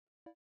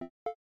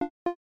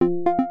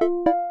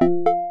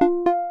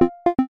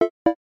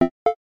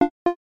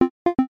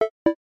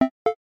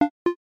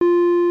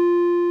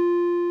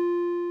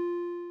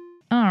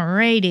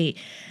righty.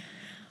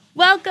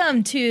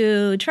 Welcome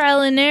to Trial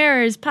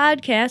Err0r's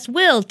podcast.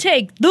 We'll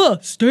take the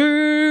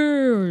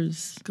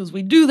stairs. Because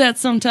we do that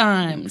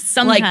sometimes.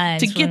 Sometimes. Like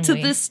to get to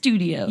this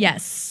studio.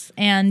 Yes.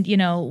 And,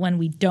 when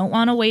we don't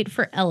want to wait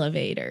for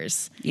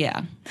elevators.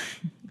 Yeah.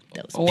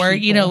 Or,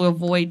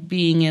 avoid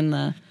being in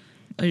a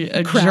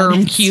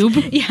germ cube.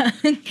 Yeah.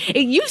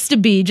 It used to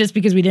be just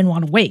because we didn't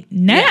want to wait.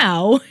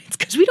 Now, it's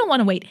because we don't want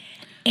to wait.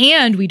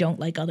 And we don't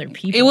like other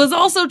people. It was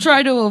also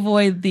try to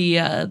avoid the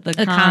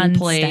con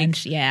plague.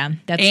 Stench. Yeah,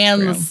 that's and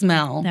true. The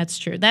smell. That's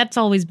true. That's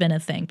always been a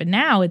thing. But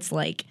now it's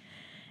like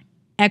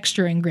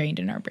extra ingrained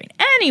in our brain.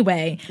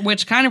 Anyway.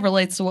 Which kind of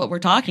relates to what we're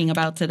talking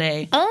about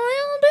today. A little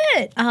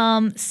bit.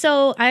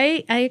 So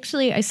I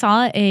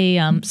saw a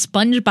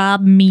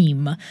SpongeBob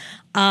meme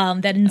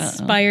that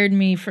inspired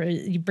me for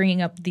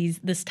bringing up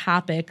this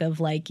topic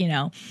of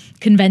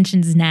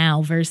conventions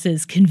now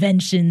versus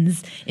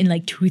conventions in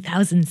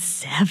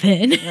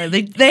 2007.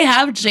 They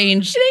have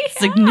changed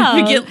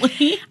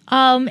significantly.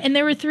 And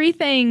there were three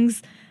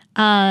things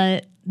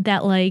that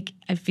I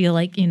feel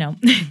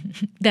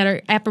that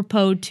are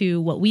apropos to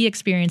what we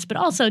experienced, but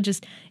also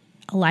just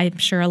I'm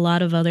sure a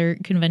lot of other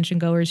convention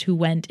goers who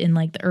went in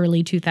the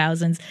early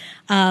 2000s.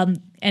 And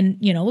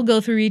we'll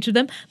go through each of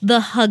them. The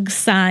hug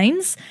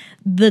signs,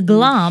 the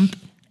glomp,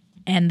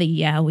 and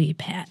the yowie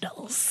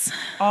paddles.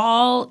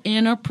 All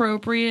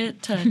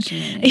inappropriate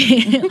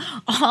touching.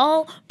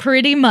 All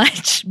pretty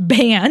much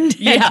banned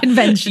at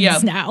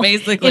conventions now.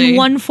 Basically. In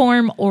one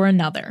form or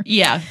another.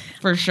 Yeah,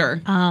 for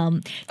sure.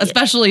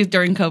 Especially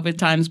during COVID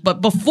times.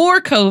 But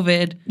before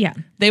COVID,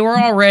 they were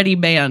already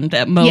banned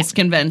at most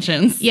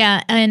conventions.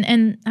 Yeah,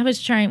 and I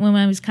was trying, when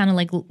I was kind of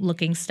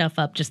looking stuff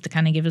up just to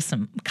kind of give us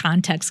some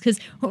context, because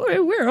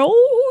we're old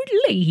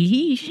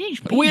ladies.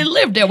 We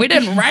lived it. We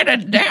didn't write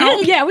it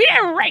down. Yeah, we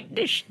didn't write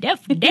this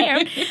stuff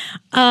down.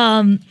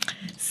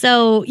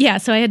 So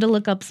I had to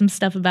look up some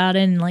stuff about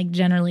it, and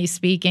generally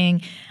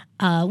speaking,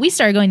 we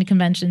started going to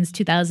conventions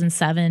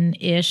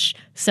 2007-ish.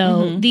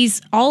 So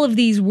all of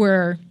these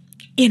were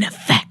in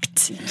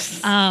effect.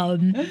 But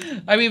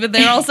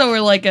they also were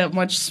a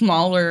much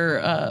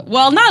smaller.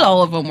 Not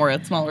all of them were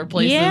at smaller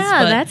places.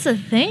 Yeah, but that's the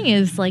thing.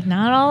 Is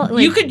not all.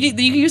 You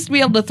used to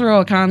be able to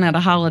throw a con at a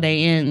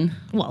Holiday Inn.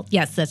 Well,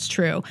 yes, that's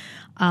true.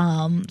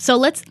 So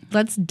let's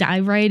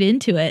dive right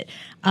into it.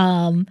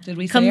 Did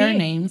we say our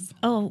names?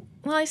 Oh,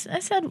 well, I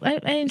said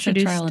I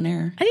introduced Trial and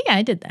Error. I think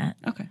I did that.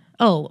 Okay.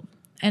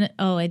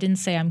 I didn't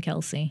say I'm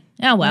Kelsey.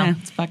 Oh well,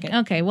 fuck it.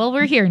 Okay, well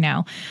we're here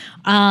now.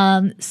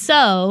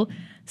 So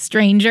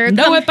stranger,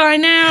 know it by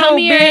now,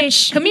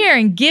 bitch. Come here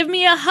and give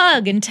me a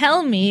hug and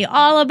tell me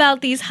all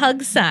about these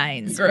hug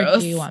signs. Gross.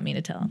 Or do you want me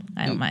to tell?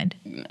 I don't mind.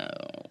 No,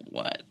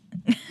 what?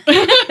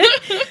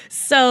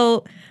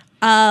 So,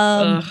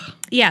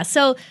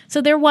 So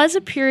there was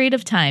a period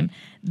of time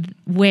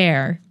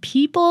where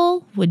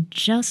people would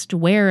just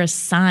wear a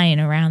sign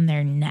around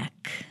their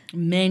neck.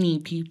 Many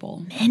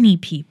people. And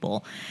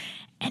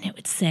it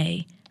would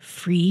say,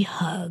 free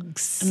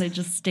hugs. And they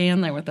just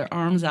stand there with their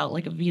arms out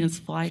like a Venus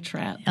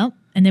flytrap. Yep.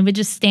 And they would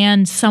just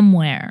stand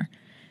somewhere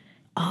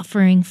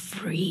offering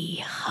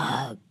free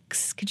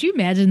hugs. Could you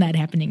imagine that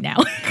happening now?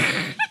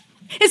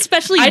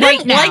 Especially right now. I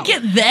didn't like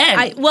it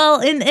then.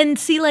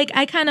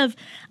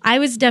 I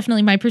was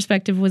definitely, my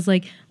perspective was oh,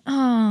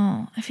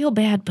 I feel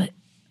bad, but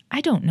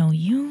I don't know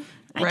you.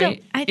 I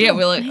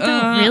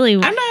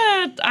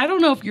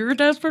don't know if you're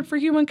desperate for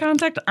human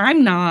contact.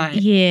 I'm not.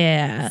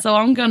 Yeah. So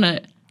I'm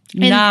gonna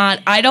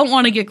I don't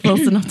want to get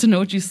close enough to know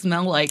what you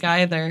smell like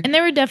either. And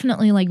there were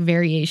definitely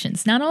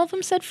variations. Not all of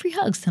them said free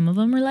hugs. Some of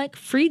them were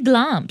free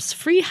glomps,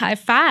 free high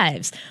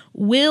fives,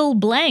 will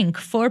blank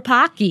for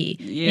Pocky.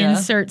 Yeah.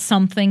 Insert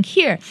something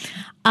here.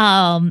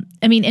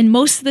 And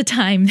most of the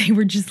time they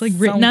were just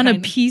written on a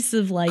piece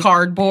of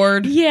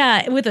cardboard.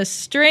 Yeah, with a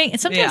string. And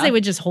sometimes they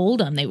would just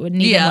hold them. They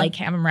wouldn't even have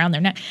them around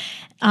their neck.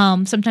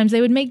 Sometimes they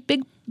would make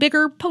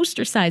bigger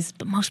poster size,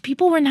 but most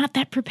people were not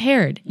that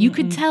prepared. You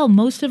could tell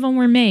most of them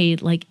were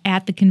made like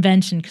at the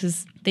convention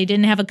because they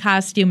didn't have a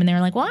costume and they were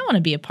like, well, I want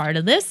to be a part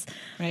of this.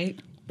 Right.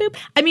 Boop.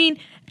 I mean,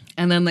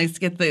 and then they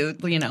skip the,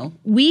 you know.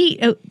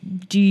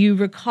 Do you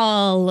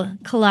recall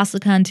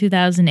ColossalCon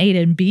 2008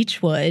 in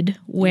Beechwood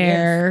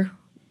where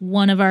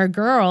one of our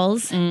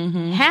girls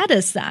had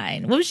a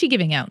sign? What was she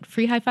giving out?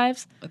 Free high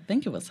fives? I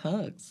think it was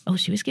hugs. Oh,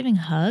 she was giving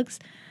hugs?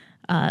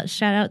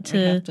 Shout out to,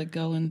 have to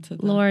go into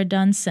Laura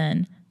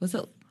Dunson. Was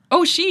it?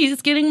 Oh,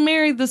 she's getting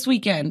married this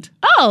weekend.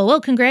 Oh, well,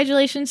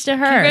 congratulations to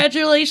her.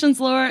 Congratulations,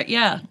 Laura.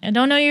 Yeah. I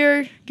don't know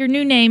your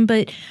new name,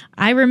 but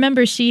I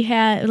remember she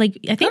had, like,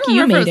 I think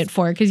you made it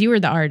for her because you were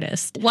the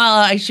artist.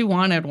 Well, she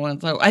wanted one.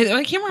 So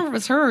I can't remember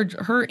if it was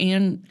her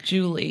and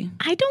Julie.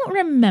 I don't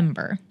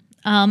remember.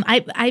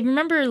 I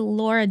remember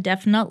Laura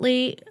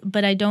definitely,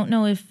 but I don't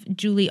know if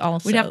Julie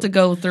also. We'd have to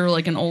go through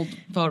like an old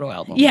photo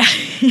album. Yeah,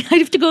 I'd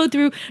have to go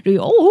through the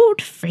old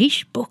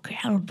Facebook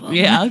album.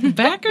 Yeah,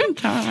 back in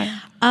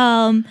time.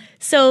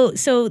 So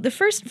the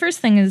first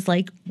thing is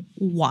like,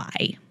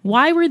 why?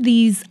 Why were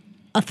these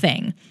a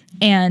thing.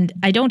 And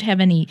I don't have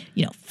any,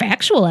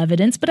 factual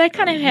evidence, but I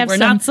kind of have We're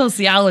not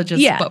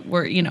sociologists, but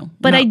we're,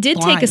 But I did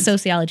blind. take a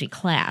sociology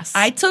class.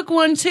 I took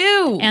one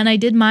too. And I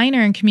did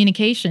minor in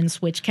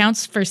communications, which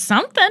counts for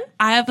something.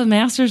 I have a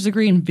master's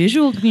degree in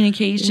visual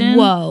communication.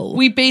 Whoa.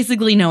 We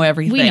basically know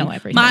everything. We know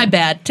everything. My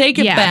bad. Take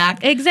it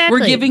back. Exactly.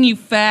 We're giving you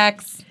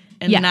facts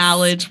and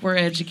knowledge. We're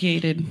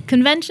educated.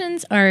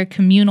 Conventions are a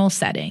communal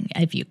setting,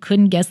 if you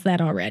couldn't guess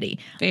that already.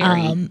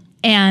 Very.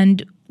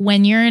 And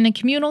when you're in a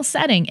communal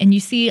setting and you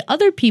see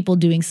other people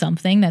doing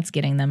something that's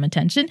getting them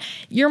attention,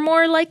 you're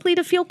more likely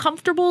to feel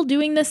comfortable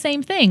doing the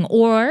same thing,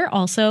 or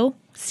also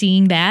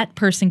seeing that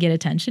person get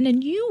attention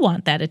and you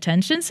want that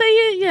attention. So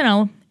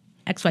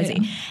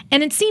XYZ. Yeah.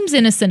 And it seems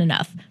innocent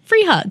enough.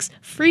 Free hugs,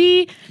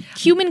 free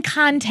human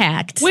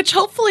contact. Which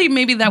hopefully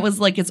maybe that was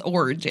like its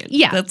origin.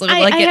 Yeah. That's like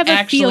I have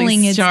a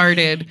feeling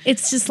started.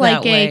 It's just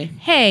like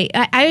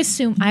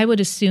I would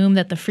assume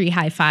that the free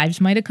high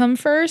fives might have come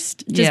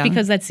first, just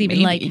because that's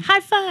even like high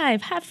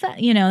five,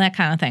 that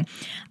kind of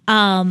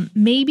thing.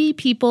 Maybe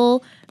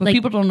people... But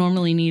people don't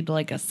normally need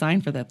like a sign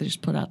for that. They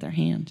just put out their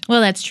hand.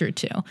 Well, that's true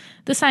too.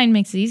 The sign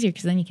makes it easier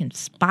because then you can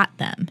spot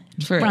them.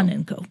 True. Run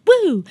and go,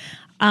 woo!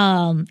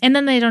 And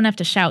then they don't have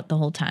to shout the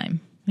whole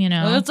time,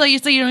 Well, that's why you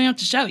say you don't have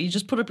to shout. You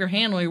just put up your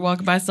hand while you're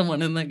walking by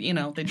someone and, they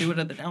do it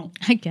or they don't.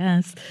 I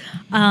guess.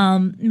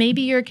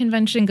 Maybe you're a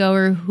convention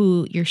goer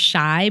who you're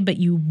shy, but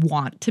you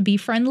want to be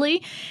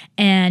friendly,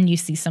 and you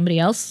see somebody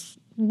else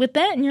with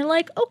that, and you're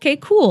like, okay,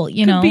 cool.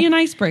 Could be an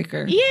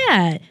icebreaker.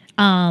 Yeah.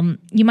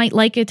 You might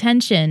like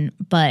attention,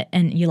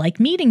 and you like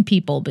meeting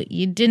people, but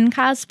you didn't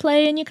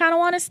cosplay and you kind of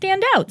want to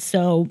stand out.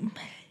 So...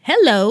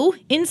 hello,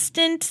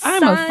 instant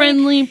I'm a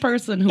friendly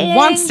person who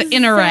wants to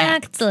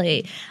interact.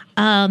 Exactly.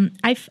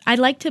 I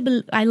like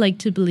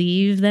to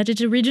believe that it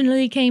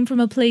originally came from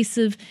a place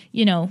of,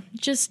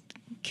 just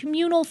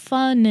communal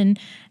fun and,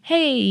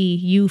 hey,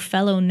 you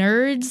fellow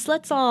nerds,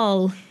 let's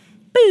all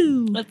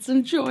boo. Let's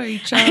enjoy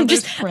each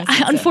other's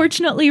presence.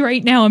 Unfortunately,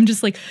 right now, I'm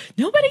just like,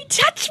 nobody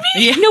touch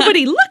me. Yeah.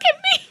 Nobody look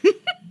at me.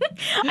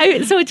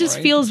 So it just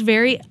feels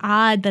very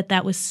odd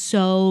that was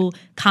so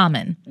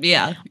common.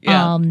 Yeah.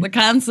 The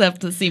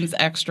concept seems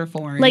extra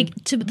foreign.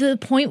 Like to the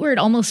point where it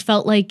almost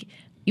felt like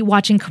you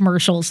watching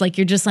commercials. Like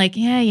you're just like,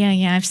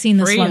 yeah, I've seen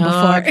this one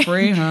before.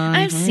 Free hug,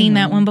 I've seen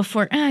that one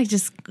before. I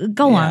just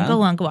go on.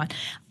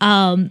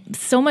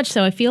 So much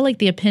so, I feel like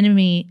the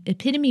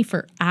epitome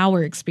for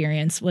our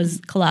experience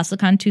was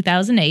ColossalCon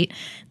 2008.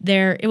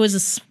 It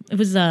was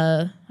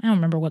a I don't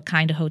remember what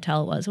kind of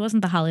hotel it was. It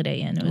wasn't the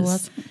Holiday Inn.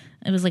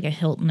 It was like a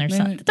Hilton or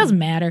something. It doesn't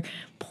matter.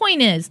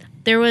 Point is,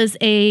 there was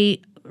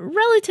a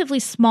relatively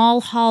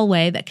small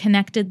hallway that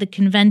connected the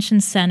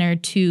convention center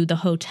to the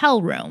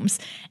hotel rooms.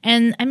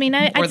 And I mean,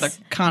 the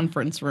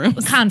conference room.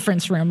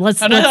 Conference room. Let's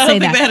say that.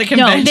 They had a convention.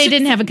 No, they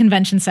didn't have a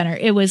convention center.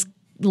 It was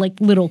like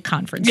little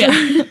conference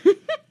room.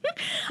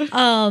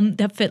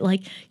 That fit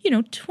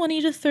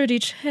 20 to 30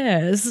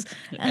 chairs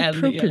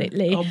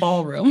appropriately. A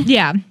ballroom.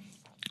 Yeah.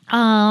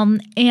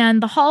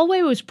 And the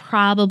hallway was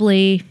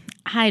probably,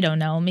 I don't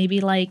know, maybe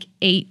like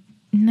 8,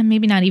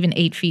 maybe not even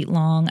 8 feet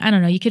long. I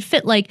don't know. You could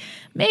fit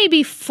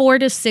maybe 4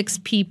 to 6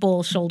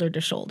 people shoulder to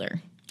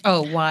shoulder.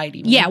 Oh, wide.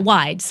 You mean. Yeah,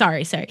 wide.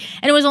 Sorry. And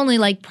it was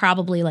only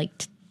probably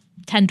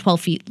 10, 12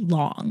 feet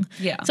long.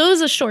 Yeah. So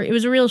it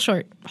was a real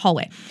short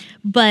hallway.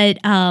 But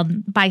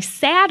by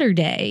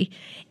Saturday,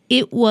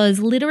 it was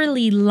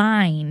literally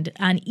lined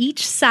on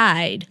each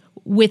side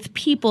with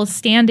people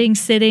standing,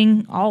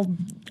 sitting,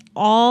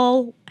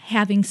 all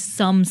having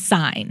some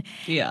sign.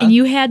 Yeah. And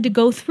you had to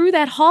go through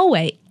that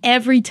hallway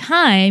every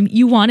time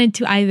you wanted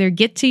to either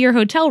get to your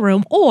hotel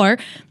room or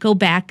go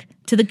back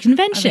to the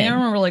convention. I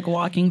remember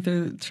walking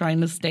through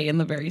trying to stay in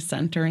the very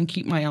center and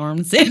keep my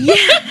arms in. Yeah.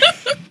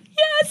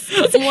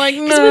 Yes. I'm like,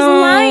 no. It was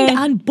lined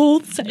on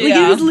both sides.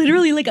 It was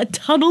literally a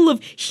tunnel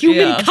of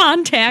human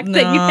contact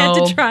that you had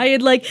to try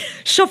and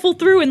shuffle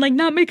through and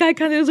not make eye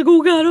contact. I was like,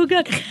 oh God.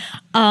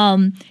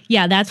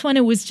 That's when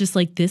it was just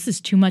this is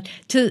too much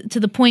to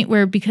the point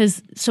where,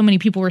 because so many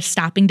people were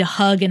stopping to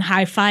hug and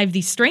high five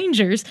these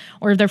strangers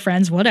or their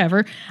friends,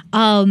 whatever,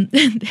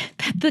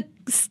 the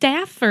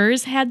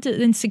staffers had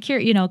to, and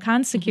security,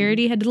 con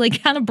security had to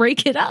kind of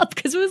break it up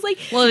because it was they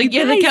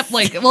kept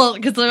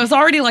because there was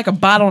already a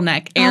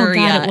bottleneck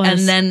area,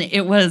 and then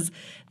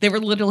they were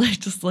literally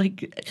just don't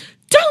stand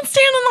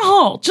in the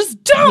hall,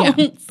 just don't.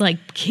 Yeah.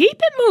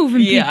 Keep it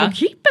moving, people,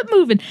 keep it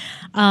moving.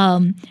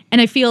 And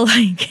I feel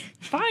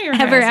fire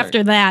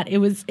after that, I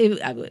was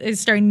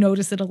starting to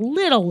notice it a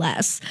little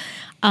less.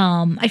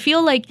 I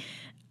feel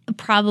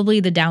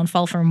probably the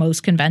downfall for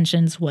most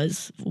conventions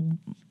was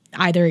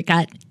either it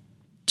got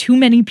too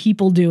many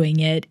people doing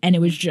it and it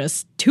was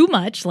just too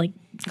much, like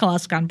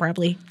ColossalCon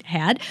probably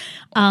had,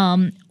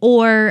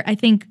 or I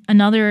think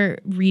another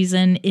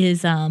reason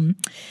is the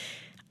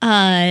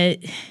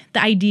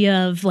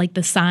idea of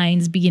the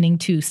signs beginning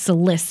to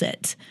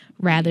solicit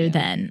rather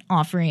than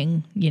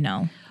offering,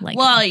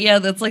 Well, yeah,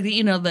 that's the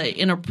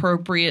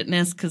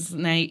inappropriateness because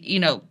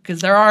now,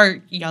 because there are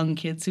young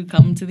kids who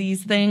come to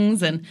these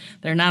things and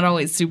they're not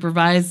always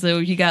supervised. So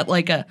you got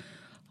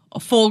a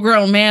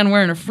full-grown man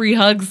wearing a free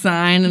hug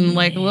sign, and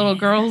like a little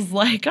girl's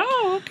like,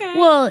 oh, okay.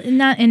 Well,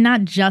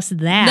 not just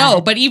that. No,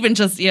 but even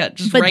just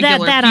but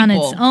regular that people on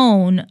its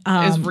own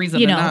is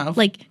reason enough.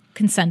 Like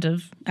consent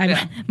of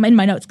in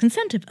my notes,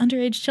 consent of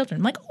underage children.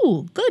 I'm like,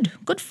 oh,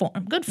 good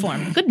form,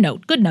 good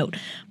note.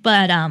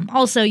 But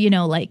also,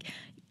 like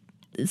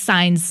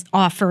signs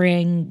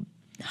offering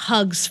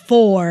hugs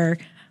for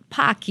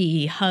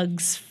Pocky,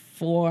 hugs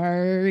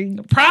for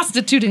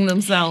prostituting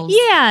themselves.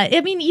 Yeah,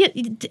 I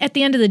mean, at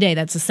the end of the day,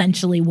 that's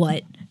essentially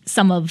what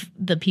some of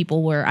the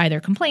people were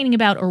either complaining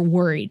about or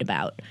worried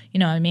about. You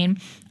know what I mean?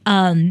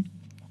 And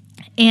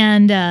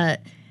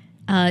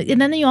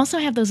then you also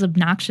have those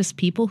obnoxious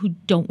people who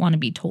don't want to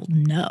be told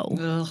no.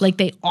 Ugh. Like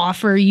they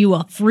offer you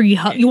a free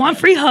hug. You want a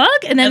free hug?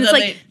 And then it's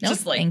like, no,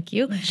 just thank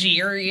you.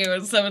 Jeer you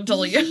and so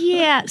until you.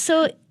 Yeah.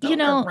 So, don't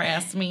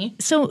harass me.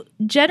 So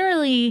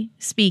generally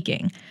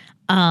speaking,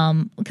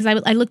 because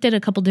I looked at a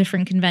couple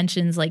different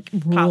conventions, like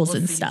rules policies,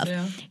 and stuff.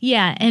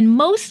 Yeah. And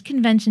most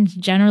conventions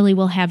generally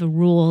will have a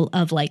rule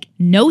of like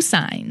no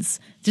signs,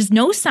 just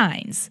no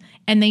signs.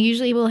 And they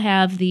usually will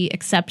have the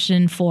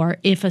exception for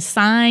if a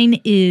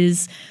sign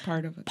is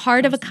part of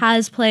a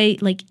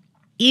cosplay, like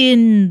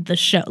in the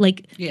show,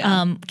 like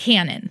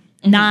canon,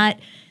 not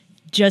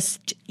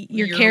just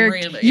your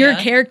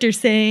character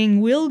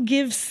saying, we'll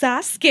give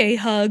Sasuke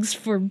hugs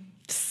for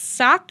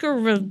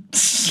Sakura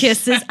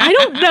kisses. I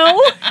don't know.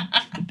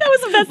 That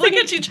was the best thing.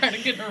 Look at you trying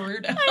to get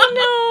Naruto. I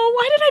know.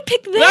 Why did I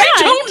pick that?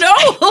 I don't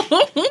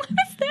know.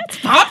 What's that? It's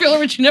popular,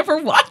 but you never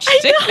watched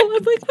it. I know.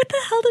 I'm like, what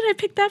the hell did I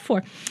pick that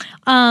for?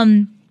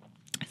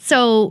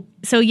 So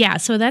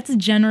that's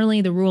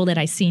generally the rule that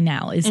I see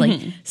now is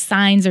like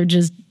signs are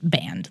just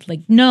banned. Like,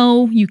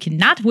 no, you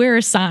cannot wear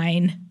a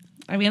sign.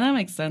 I mean, that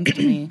makes sense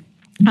to me.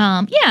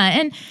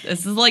 And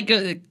this is like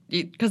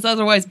because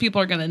otherwise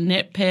people are going to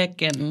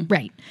nitpick and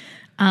right.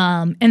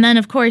 And then,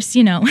 of course,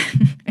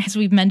 as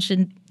we've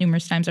mentioned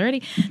numerous times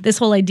already, this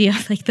whole idea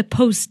of like the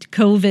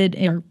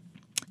post-COVID or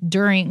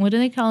during, what do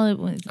they call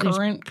it?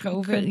 Current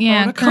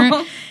COVID protocol?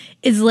 Current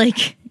is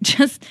like,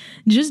 just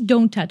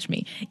don't touch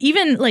me.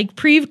 Even like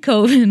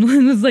pre-COVID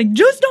it was like,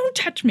 just don't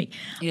touch me.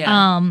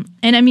 Yeah.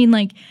 And I mean,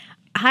 like,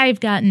 I've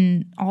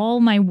gotten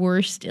all my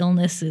worst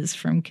illnesses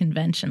from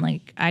convention.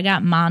 Like I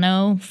got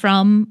mono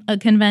from a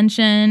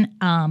convention.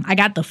 I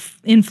got the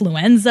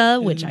influenza,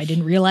 which I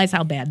didn't realize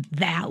how bad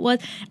that was,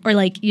 or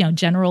like,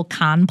 general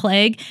con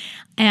plague.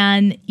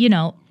 And,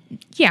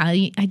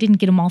 I didn't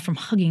get them all from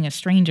hugging a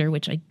stranger,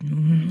 which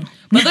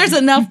But there's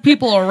enough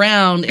people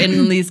around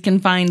in these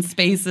confined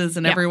spaces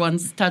and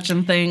everyone's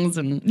touching things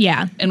and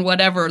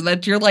whatever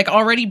that you're like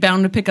already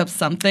bound to pick up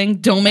something.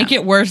 Don't make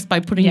it worse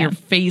by putting your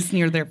face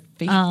near their face.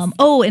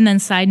 And then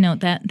side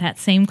note, that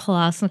same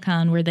Colossal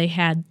Con where they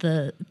had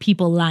the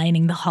people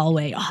lining the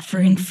hallway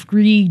offering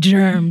free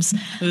germs.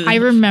 I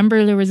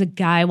remember there was a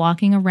guy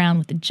walking around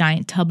with a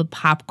giant tub of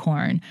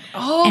popcorn.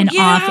 Oh, and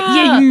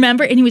you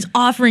remember? And he was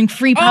offering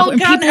free popcorn.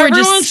 God, and people were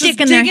just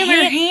sticking their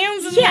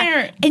hands in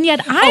there. And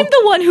yet I'm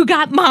the one who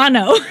got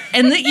mono.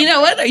 And you know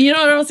what? You know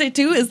what I want to say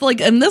too is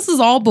like, and this is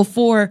all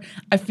before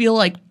I feel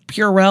like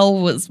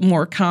Purell was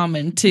more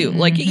common too.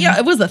 Like,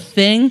 it was a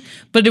thing,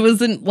 but it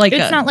wasn't like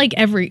it's not like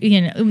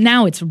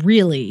now it's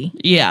really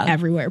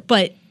everywhere.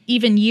 But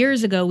even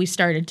years ago, we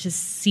started to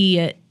see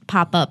it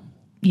pop up,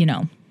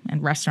 in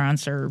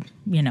restaurants or,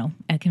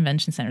 at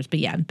convention centers. But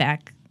yeah,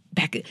 back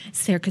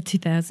circa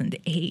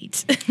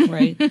 2008.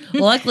 Right.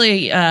 Well,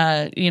 luckily,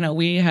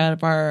 we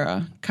had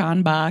our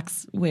con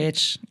box,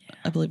 which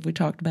I believe we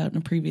talked about in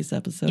a previous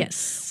episode.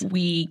 Yes.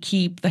 We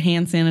keep the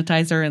hand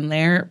sanitizer in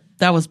there.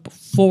 That was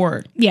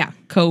before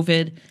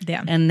COVID.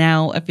 Yeah. And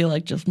now I feel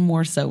like just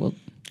more so.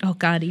 Oh,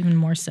 God, even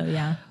more so,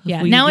 yeah.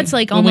 Yeah. Now it's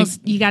like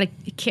almost, you got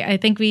to, I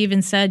think we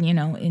even said,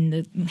 in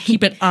the.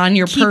 Keep it on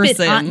your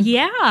person.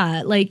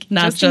 Like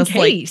not just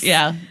in case.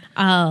 Like,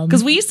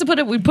 because we used to put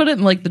it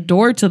in like the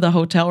door to the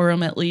hotel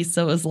room at least.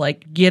 So it was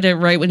like, get it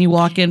right when you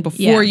walk in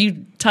before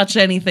you touch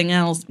anything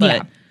else.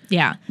 But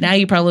now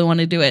you probably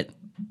want to do it.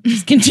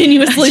 Just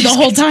continuously the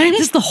whole time?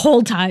 Just the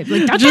whole time.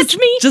 Like, don't touch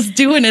me. Just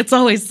doing It's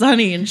Always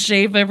Sunny and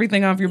shave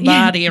everything off your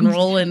body and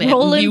roll in it.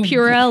 Roll in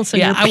Purell so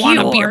you're pure. I want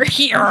to be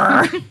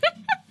pure.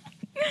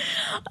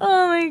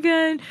 Oh, my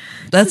God.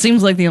 That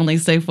seems like the only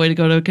safe way to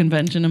go to a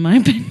convention, in my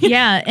opinion.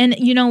 Yeah, and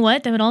you know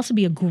what? That would also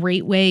be a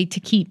great way to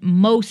keep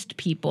most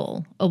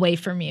people away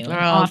from you.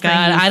 Oh, God.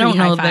 I don't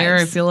know there.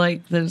 I feel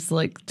like there's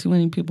like too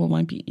many people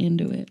might be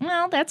into it.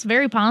 Well, that's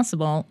very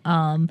possible,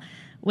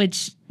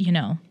 which,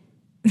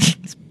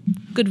 it's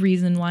good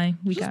reason why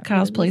we just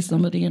got cosplay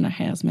somebody in a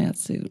hazmat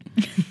suit.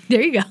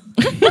 There you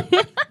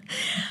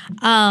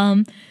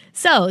go.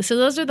 So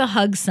those are the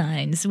hug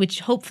signs,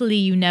 which hopefully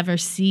you never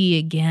see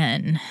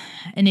again.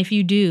 And if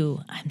you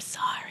do, I'm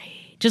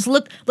sorry. Just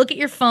look at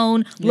your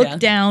phone, look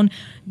down,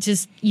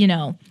 just,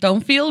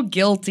 Don't feel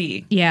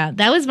guilty. Yeah,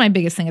 that was my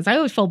biggest thing. Is I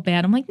always felt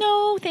bad. I'm like,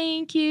 no,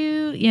 thank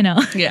you,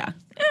 Yeah.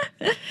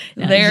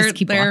 No, their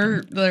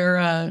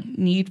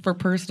need for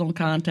personal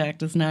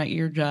contact is not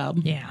your job.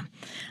 Yeah.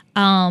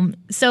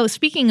 So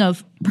speaking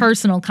of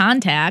personal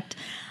contact,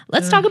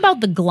 let's talk about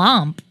the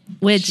Glomp,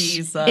 which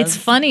it's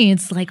funny.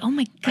 It's like, oh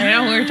my God. I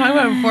know, we were talking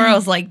about it before. I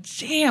was like,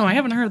 damn, I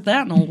haven't heard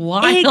that in a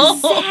while.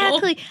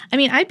 Exactly. I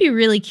mean, I'd be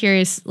really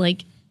curious,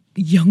 like,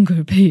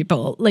 younger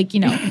people, like,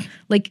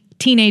 like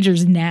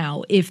teenagers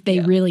now, if they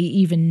really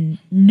even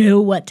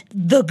know what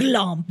the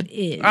Glomp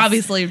is.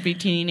 Obviously, it'd be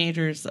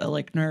teenagers,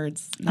 like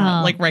nerds,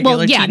 not like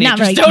regular teenagers. Not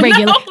like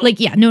regular, like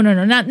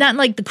not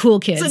like the cool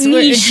kids. It's a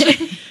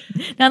niche.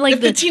 Not like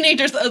the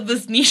teenagers of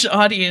this niche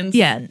audience.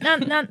 Yeah,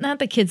 not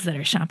the kids that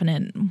are shopping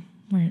at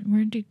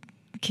where do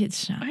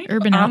kids shop?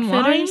 Urban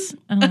online? Outfitters.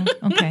 Oh,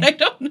 okay. I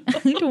don't know.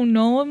 I don't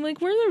know. I'm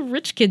like, where the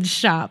rich kids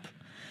shop?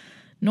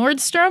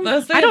 Nordstrom?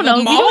 I don't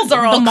know. Malls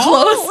are all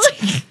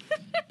closed.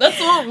 That's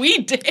what we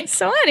did.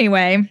 So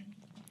anyway,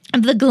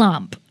 the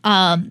Glomp.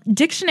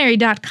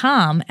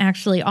 Dictionary.com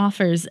actually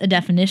offers a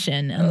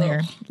definition on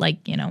their,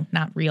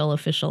 not real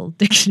official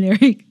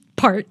dictionary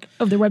part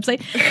of their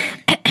website.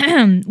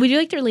 Would you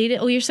like to read it?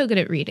 Oh, you're so good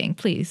at reading.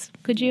 Please,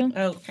 could you?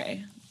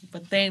 Okay.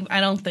 But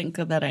I don't think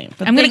that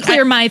I'm going to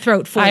clear my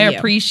throat for you. I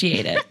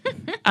appreciate it.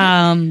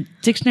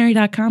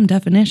 Dictionary.com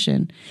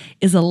definition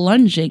is a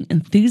lunging,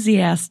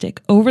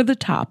 enthusiastic,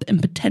 over-the-top, and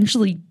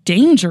potentially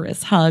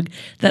dangerous hug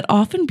that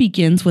often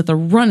begins with a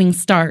running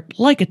start,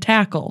 like a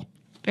tackle.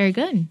 Very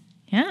good.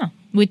 Yeah.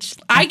 Which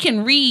I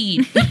can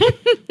read. Didn't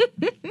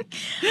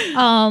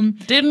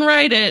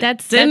write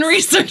it. Didn't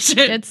research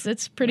it.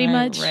 It's pretty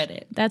much read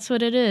it. That's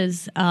what it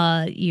is.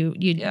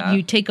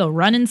 You take a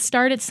run and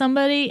start at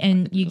somebody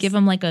and you give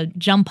them like a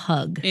jump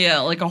hug. Yeah,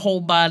 like a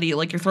whole body,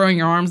 like you're throwing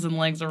your arms and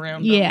legs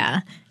around them. Yeah,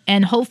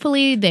 and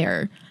hopefully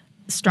they're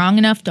strong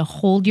enough to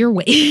hold your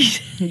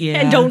weight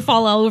and don't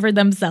fall all over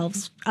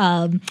themselves.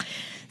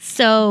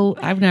 So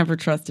I've never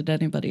trusted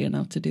anybody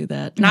enough to do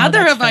that.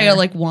 Neither have I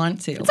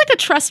want to. It's like a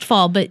trust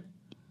fall, but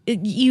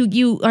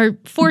you are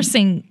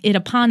forcing it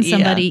upon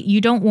somebody. Yeah.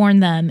 You don't warn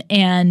them,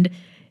 and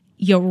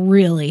you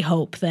really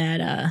hope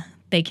that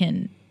they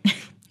can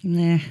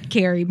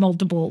carry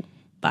multiple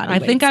body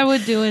weights. I think I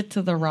would do it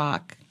to The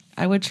Rock.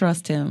 I would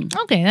trust him.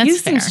 Okay, that's fair. You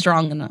seem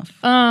strong enough.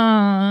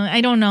 I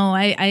don't know.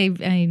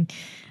 I'm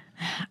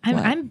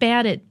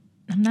bad at.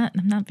 I'm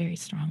not very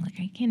strong. Like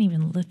I can't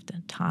even lift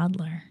a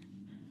toddler.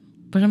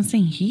 But I'm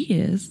saying he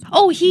is.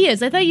 Oh, he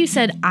is. I thought you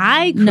said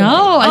I could.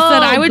 No, I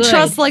said I would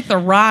trust like The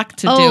Rock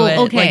to do it.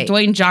 Okay. Like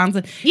Dwayne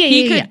Johnson.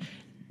 Yeah.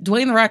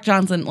 Dwayne The Rock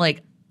Johnson,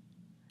 like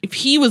if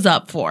he was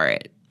up for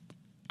it,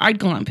 I'd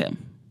glomp him.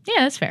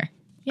 Yeah, that's fair.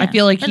 Yeah. I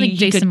feel like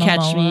he could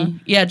catch me.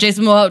 Yeah,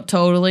 Jason Momoa,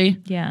 totally.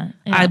 Yeah.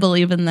 I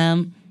believe in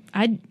them.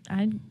 I'd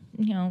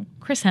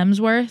Chris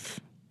Hemsworth.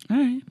 All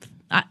right.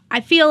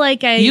 I feel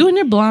like you and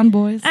your blonde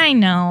boys. I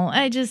know.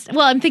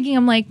 I'm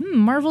thinking,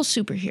 Marvel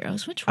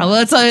superheroes. Which one?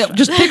 Let's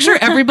just picture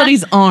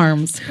everybody's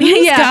arms.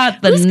 Who's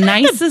got the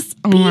nicest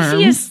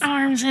arms?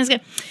 Arms.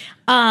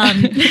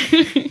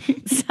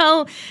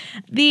 So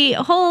the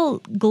whole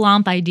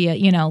Glomp idea,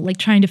 like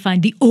trying to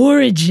find the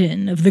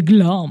origin of the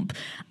Glomp.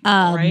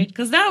 Right?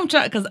 Because now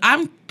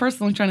I'm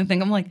personally trying to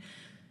think. I'm like,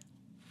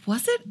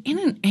 was it in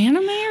an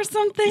anime or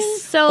something?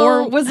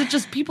 Or was it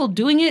just people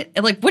doing it?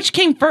 Like, which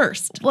came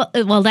first?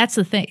 Well, that's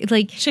the thing.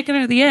 Like chicken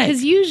or the egg?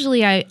 Because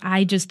usually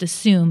I just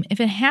assume if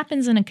it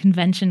happens in a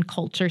convention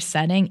culture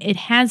setting, it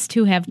has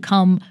to have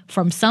come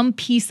from some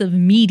piece of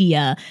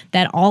media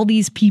that all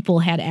these people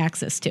had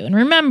access to. And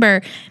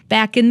remember,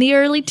 back in the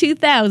early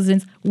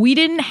 2000s, we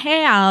didn't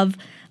have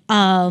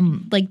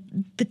like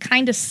the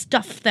kind of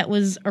stuff that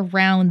was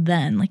around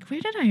then. Like,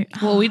 where did I?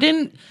 Well, we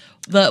didn't.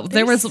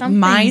 There was something.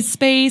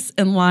 MySpace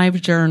and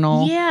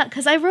LiveJournal. Yeah,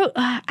 because I wrote.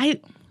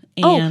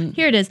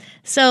 Here it is.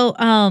 So,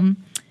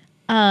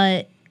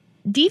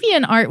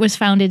 DeviantArt was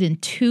founded in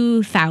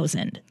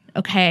 2000.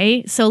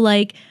 Okay, so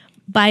like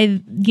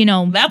by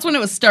that's when it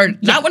was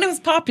started, not when it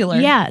was popular.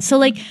 Yeah, so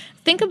like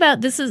think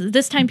about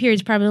this time period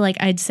is probably like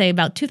I'd say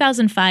about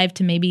 2005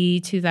 to maybe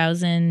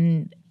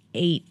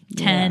 2008,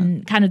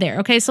 10, kind of there.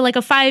 Okay, so like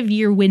a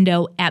 5-year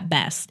window at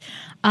best.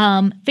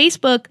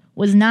 Facebook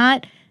was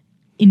not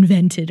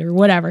invented or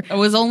whatever. It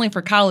was only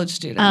for college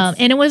students.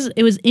 And it was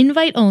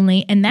invite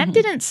only, and that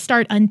didn't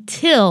start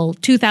until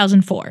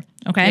 2004.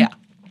 Okay. Yeah.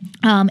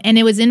 And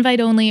it was invite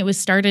only. It was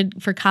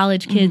started for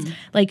college kids.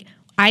 Like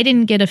I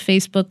didn't get a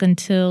Facebook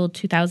until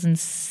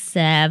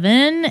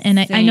 2007, and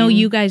I know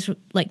you guys.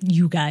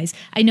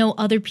 I know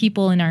other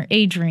people in our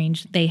age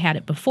range. They had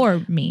it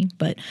before me,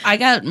 but I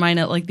got mine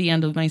at like the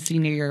end of my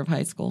senior year of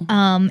high school.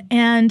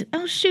 And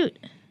oh shoot,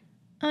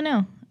 oh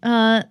no.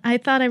 I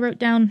thought I wrote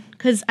down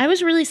because I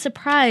was really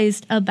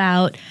surprised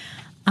about.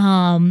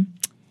 Oh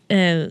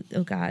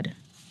God,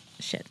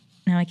 shit!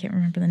 Now I can't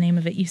remember the name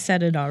of it. You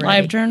said it already.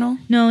 LiveJournal?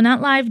 No,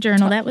 not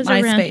LiveJournal. That was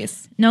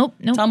MySpace. Nope.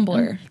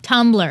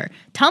 Tumblr.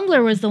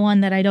 Tumblr was the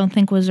one that I don't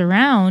think was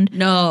around.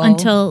 No.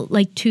 Until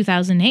like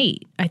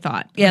 2008. I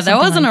thought. Yeah, that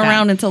wasn't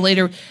around until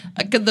later.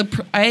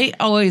 I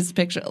always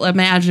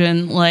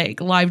imagine like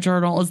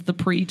LiveJournal as the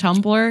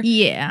pre-Tumblr.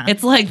 Yeah,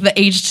 it's like the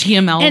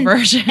HTML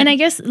version. And I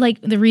guess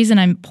like the reason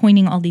I'm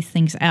pointing all these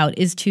things out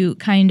is to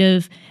kind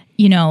of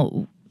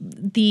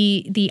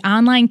the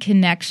online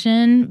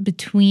connection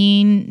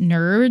between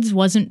nerds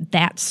wasn't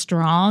that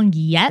strong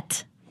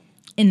yet.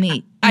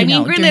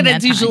 Granted,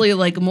 it's usually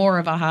like more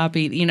of a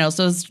hobby,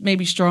 so it's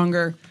maybe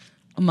stronger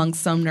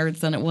amongst some nerds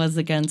than it was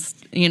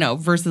against,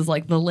 versus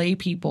like the lay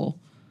people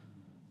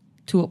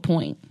to a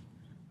point.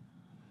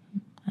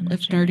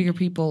 If nerdier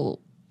people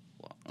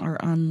are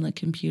on the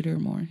computer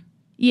more.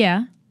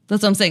 Yeah.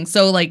 That's what I'm saying.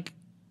 So like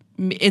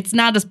it's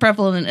not as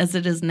prevalent as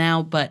it is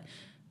now, but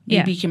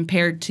maybe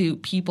compared to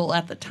people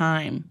at the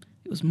time,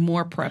 it was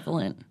more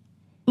prevalent.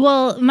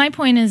 Well, my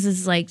point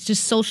is like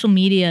just social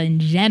media in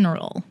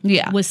general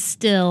was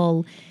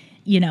still,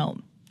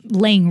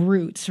 laying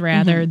roots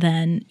rather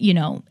than,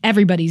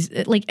 everybody's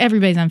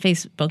on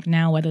Facebook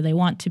now, whether they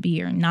want to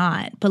be or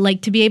not. But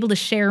like to be able to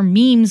share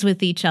memes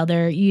with each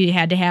other, you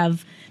had to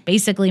have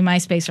basically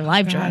MySpace or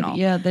LiveJournal.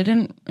 Yeah, they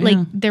didn't. Like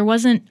there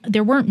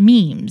weren't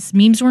memes.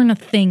 Memes weren't a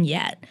thing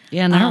yet.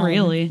 Yeah, not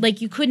really.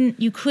 Like you couldn't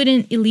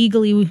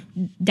illegally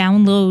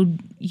download,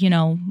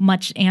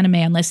 much anime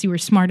unless you were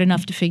smart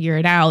enough to figure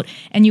it out,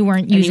 and you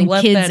weren't using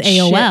kids'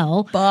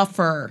 AOL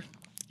buffer.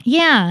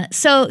 Yeah,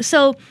 so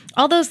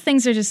all those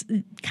things are just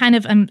kind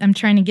of. I'm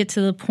trying to get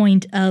to the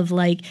point of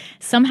like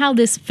somehow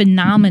this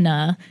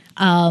phenomena,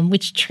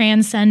 which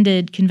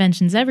transcended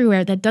conventions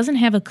everywhere, that doesn't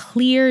have a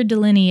clear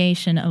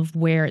delineation of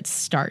where it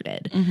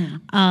started.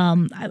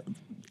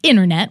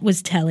 Internet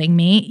was telling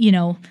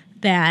me,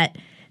 that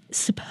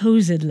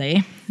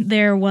supposedly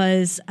there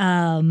was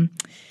it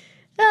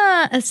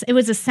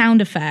was a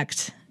sound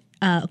effect.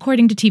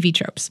 According to TV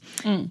tropes.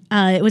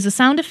 It was a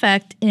sound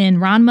effect in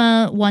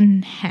Ranma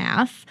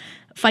 1/2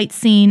 fight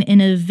scene in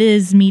a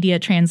Viz Media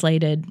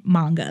translated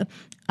manga.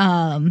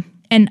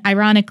 And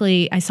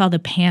ironically, I saw the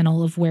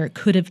panel of where it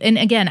could have, and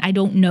again, I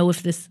don't know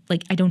if this,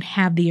 like, I don't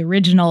have the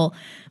original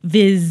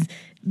Viz,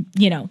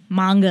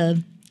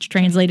 manga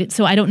translated,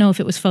 so I don't know if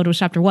it was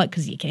photoshopped or what,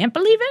 because you can't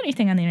believe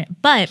anything on the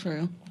internet. But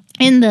True.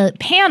 In the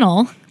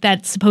panel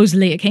that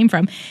supposedly it came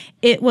from,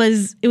 it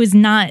was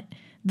not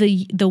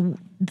the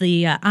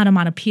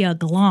onomatopoeia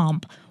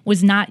glomp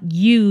was not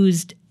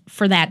used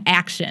for that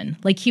action.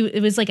 Like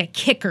it was like a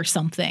kick or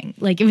something.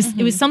 Like it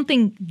was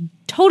something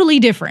totally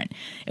different.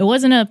 It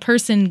wasn't a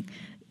person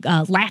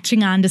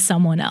latching on to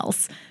someone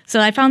else. So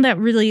I found that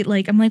really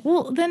like, I'm like,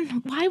 well, then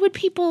why would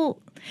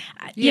people,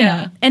 you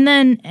know? And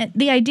then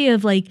the idea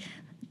of like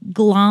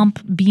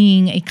glomp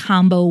being a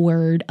combo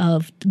word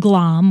of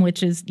glom,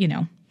 which is,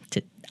 glom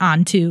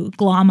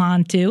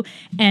onto,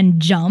 and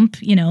jump,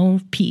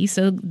 P,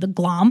 so the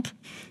glomp,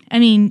 I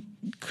mean,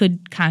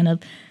 could kind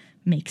of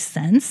make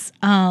sense.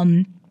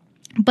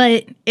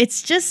 But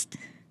it's just,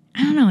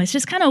 I don't know, it's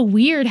just kind of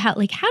weird how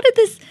did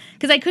this,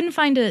 because I couldn't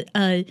find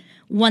a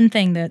one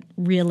thing that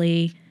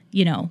really,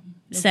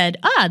 said,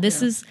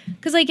 this is,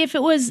 because like if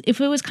it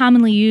was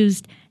commonly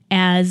used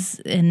as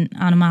an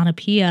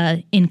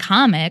onomatopoeia in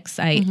comics,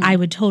 I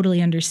would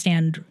totally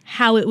understand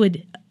how it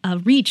would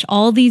reach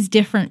all these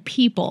different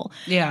people.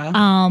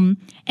 Yeah.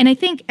 And I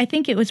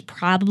think it was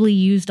probably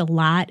used a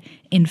lot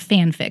in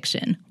fan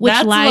fiction, which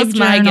That's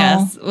my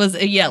guess was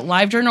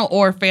LiveJournal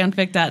or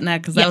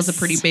fanfic.net, because that was a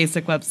pretty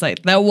basic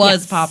website that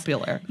was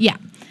popular. Yeah.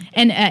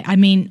 And I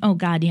mean, oh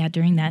God, yeah,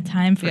 during that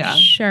time for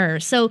sure.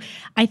 So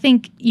I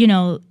think,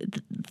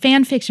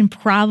 fan fiction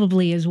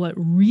probably is what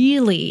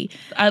really...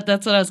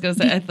 that's what I was going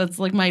to say. That's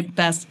like my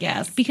best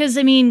guess. Because,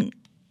 I mean,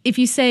 if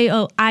you say,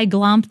 oh, I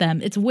glomp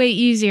them, it's way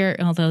easier,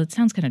 although it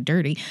sounds kind of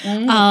dirty.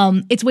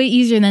 It's way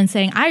easier than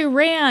saying, I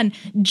ran,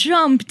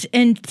 jumped,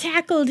 and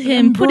tackled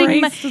him.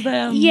 Embraced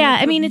them. Yeah,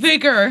 I mean, it's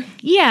vigor.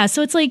 Yeah,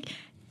 so it's like,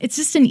 it's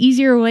just an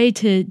easier way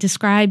to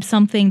describe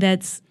something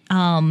that's...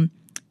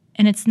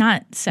 and it's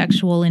not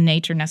sexual in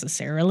nature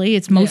necessarily.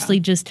 It's mostly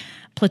just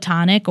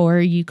platonic, or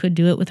you could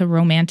do it with a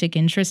romantic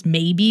interest,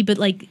 maybe. But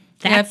like,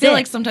 that's I feel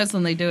like sometimes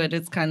when they do it,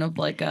 it's kind of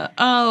like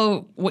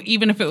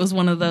even if it was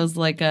one of those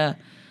like a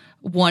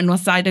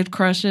one-sided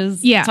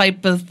crushes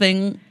type of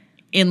thing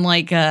in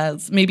like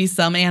maybe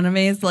some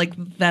animes, like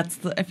that's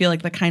I feel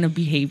like the kind of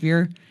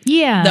behavior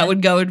that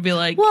would go and be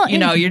like,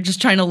 you're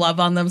just trying to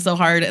love on them so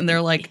hard, and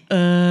they're like,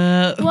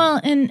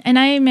 Well, and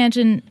I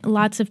imagine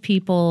lots of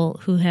people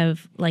who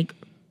have like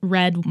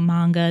read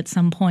manga at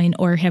some point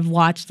or have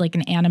watched like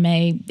an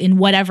anime in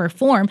whatever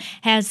form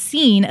has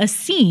seen a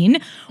scene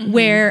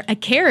where a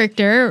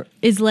character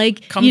is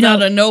like comes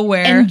out of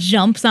nowhere and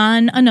jumps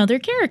on another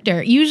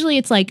character. Usually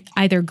it's like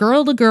either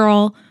girl to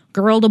girl,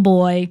 girl to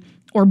boy,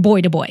 or boy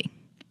to boy.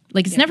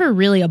 Like it's never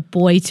really a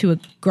boy to a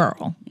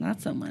girl.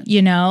 Not so much.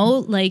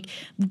 Like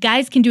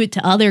guys can do it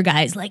to other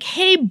guys, like,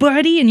 hey,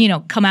 buddy,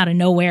 and, come out of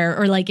nowhere.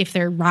 Or like if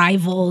they're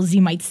rivals,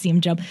 you might see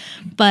them jump.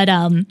 But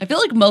I feel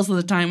like most of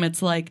the time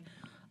it's like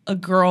a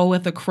girl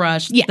with a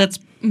crush that's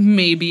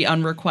maybe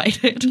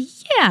unrequited.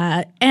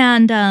 Yeah.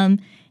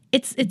 And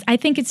it's I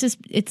think it's just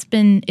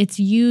it's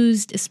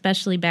used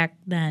especially back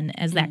then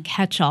as that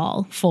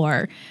catch-all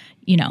for,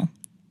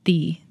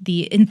 the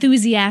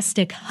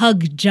enthusiastic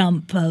hug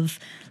jump of,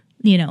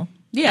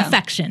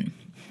 affection.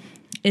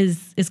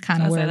 is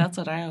kind of where. That's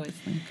what I always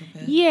think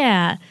of it.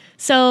 Yeah.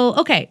 So,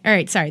 okay. All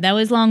right. Sorry. That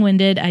was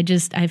long-winded.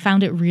 I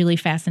found it really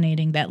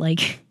fascinating that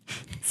like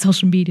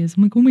social media is,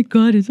 I'm like, oh my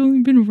God, it's only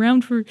been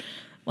around for,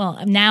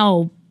 well,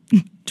 now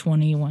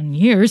 21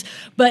 years,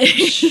 but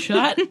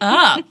shut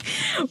up.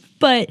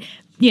 But,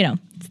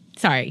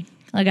 sorry.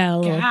 I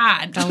got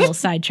a little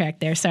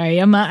sidetracked there.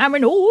 Sorry. I'm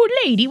an old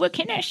lady. What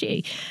can I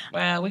say?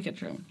 Well, we could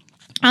try.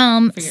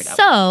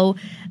 So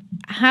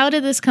how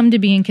did this come to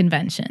be in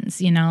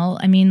conventions?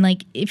 I mean,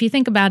 like, if you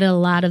think about it, a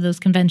lot of those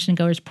convention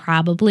goers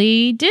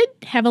probably did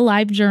have a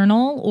live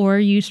journal or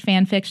used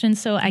fan fiction.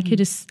 So I could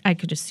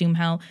assume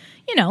how,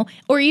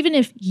 or even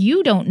if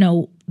you don't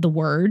know the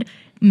word,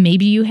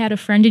 maybe you had a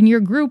friend in your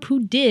group who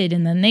did,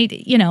 and then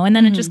they, and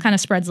then it just kind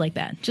of spreads like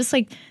that. Just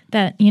like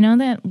that,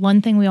 that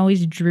one thing we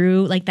always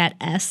drew, like that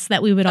S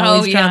that we would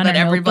always draw on that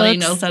our everybody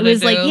notebooks. knows how it to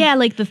was do. like,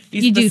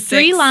 you do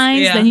 3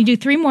 lines, then you do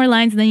 3 more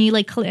lines, and then you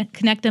like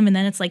connect them, and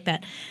then it's like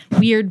that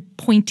weird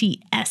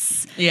pointy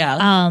S.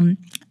 Yeah.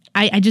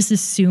 I just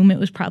assume it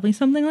was probably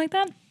something like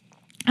that.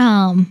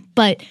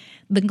 But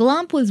the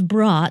Glomp was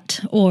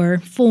brought or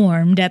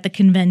formed at the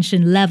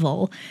convention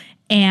level,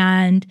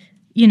 and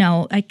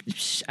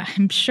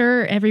I'm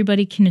sure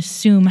everybody can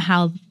assume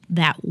how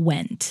that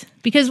went,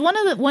 because one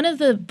of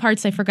the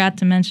parts I forgot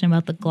to mention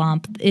about the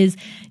Glomp is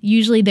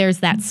usually there's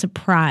that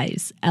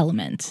surprise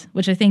element,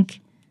 which I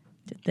think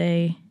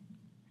it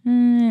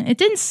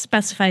didn't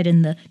specify it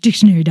in the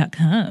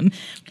dictionary.com,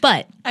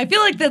 but I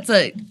feel like that's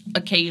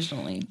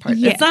occasionally part.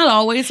 Yeah. It's not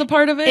always a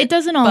part of it. It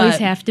doesn't always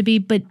have to be,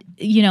 but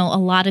a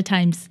lot of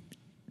times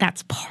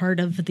that's part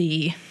of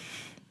the.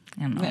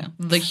 I don't know,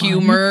 the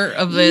humor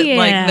of it,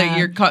 like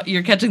that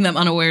you're catching them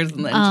unawares,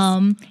 and then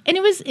and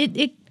it was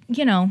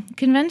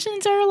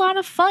conventions are a lot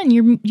of fun.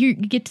 You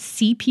get to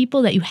see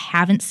people that you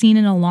haven't seen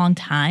in a long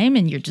time,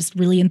 and you're just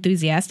really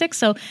enthusiastic.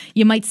 So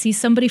you might see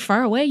somebody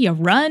far away, you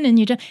run, and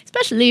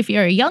especially if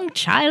you're a young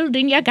child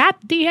and you got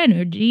the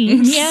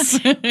energy. Yes,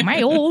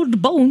 my old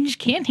bones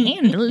can't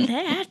handle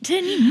that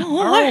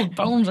anymore. Our old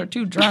bones are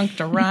too drunk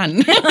to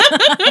run.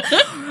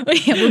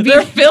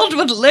 They're filled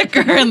with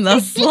liquor and the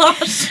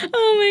slush.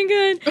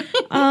 Oh my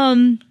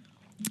God.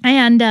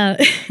 And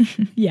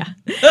yeah,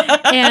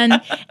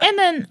 and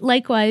then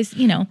likewise,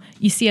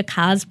 you see a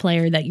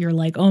cosplayer that you're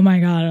like, oh my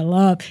God, I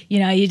love.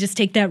 You just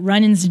take that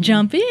run and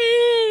jump,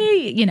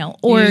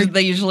 or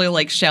they usually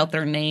like shout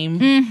their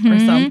name or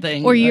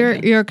something, or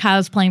you're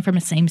cosplaying from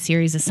the same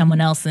series as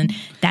someone else, and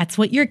that's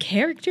what your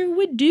character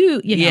would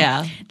do.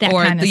 That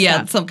or kind of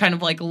stuff. Some kind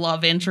of like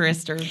love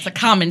interest, or it's a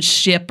common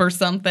ship or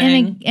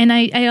something. And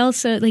I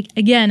also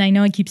again, I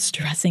know I keep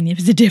stressing it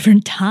was a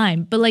different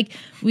time, but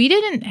we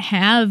didn't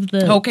have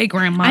the. Okay,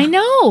 Grandma. I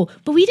know,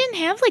 but we didn't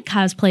have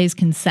cosplay as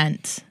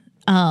consent,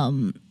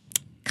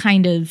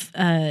 kind of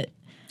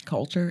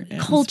culture,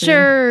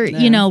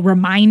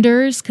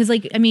 reminders. Because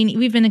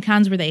we've been to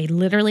cons where they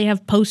literally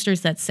have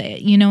posters that say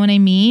it. You know what I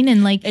mean?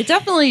 And it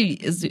definitely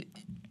is.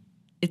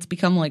 It's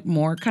become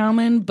more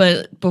common,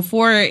 but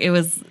before it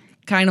was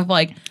kind of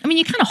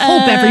you kind of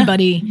hope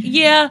everybody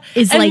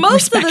is and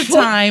most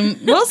respectful.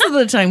 most of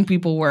the time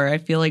people were, I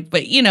feel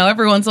but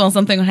every once in a while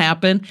something would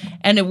happen,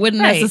 and it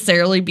wouldn't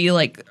necessarily be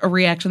a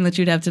reaction that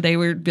you'd have today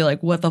where it'd be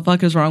what the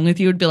fuck is wrong with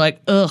you? It'd be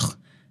ugh,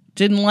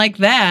 didn't like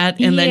that,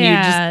 and then you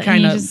just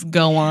kind of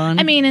go on.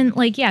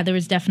 There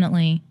was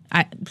definitely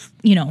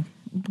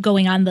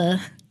going on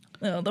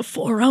the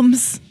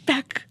forums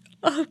back.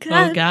 Oh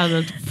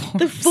God,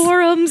 the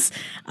forums.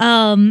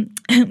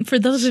 For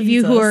those of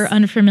you who are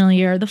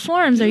unfamiliar, the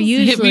forums are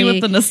usually hit me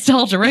with the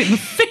nostalgia right in the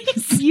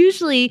face.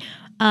 Usually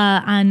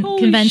on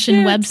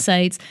convention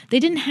websites, they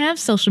didn't have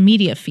social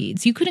media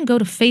feeds. You couldn't go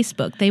to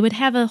Facebook. They would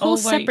have a whole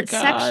separate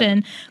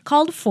section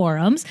called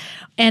forums,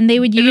 and they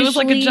would usually. It was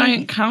like a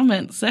giant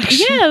comment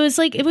section. Yeah,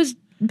 it was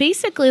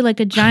basically like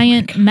a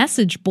giant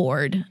message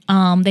board.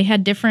 They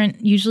had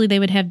usually they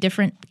would have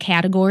different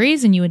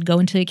categories, and you would go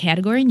into a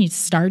category and you'd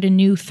start a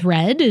new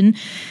thread. And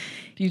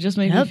you just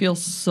made me feel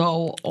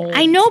so old.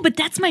 I know, but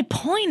that's my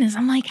point is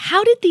I'm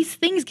how did these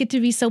things get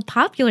to be so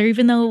popular,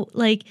 even though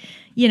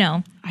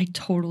I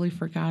totally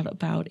forgot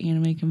about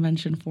anime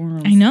convention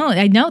forums. I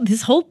know.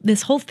 This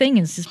whole thing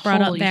is just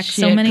brought up back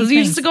so many things. Because we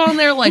used to go on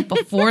there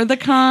before the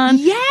con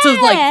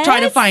to try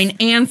to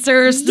find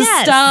answers to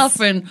stuff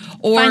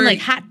or find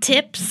hot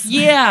tips.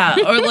 Yeah,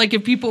 or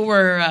if people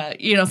were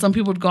some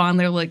people would go on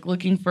there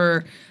looking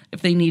for if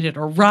they needed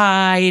a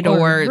ride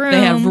or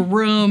they have a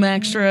room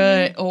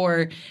extra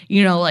or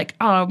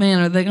oh man,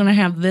 are they going to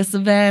have this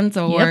event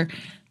or.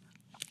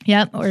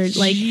 Yep, or are there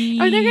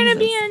going to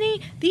be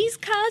any these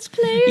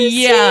cosplayers?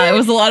 Yeah, it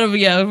was a lot of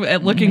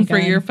looking for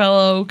your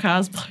fellow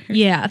cosplayers.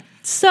 Yeah,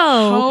 so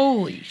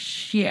holy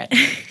shit.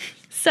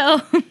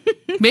 So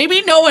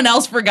maybe no one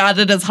else forgot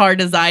it as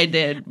hard as I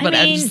did, but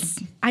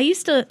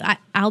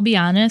I'll be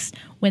honest,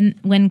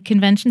 when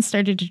conventions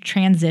started to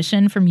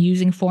transition from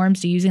using forums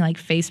to using like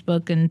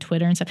Facebook and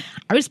Twitter and stuff,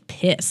 I was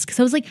pissed because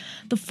I was like,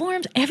 the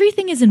forums,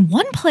 everything is in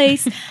one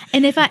place.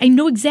 And if I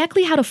know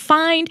exactly how to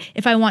find,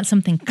 if I want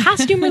something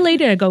costume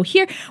related, I go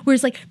here.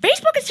 Whereas like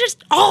Facebook is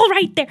just all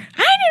right there. I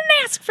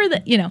didn't ask for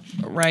the,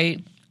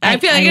 Right. I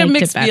feel like I have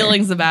mixed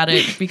feelings about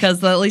it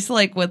because at least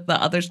like with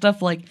the other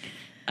stuff, like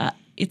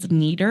it's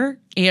neater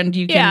and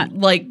you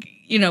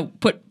can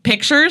put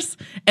pictures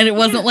and it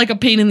wasn't like a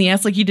pain in the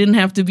ass. Like you didn't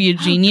have to be a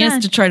genius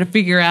to try to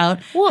figure out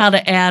how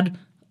to add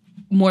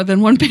more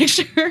than one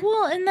picture.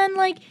 Well, and then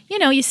like,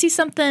 you see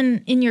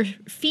something in your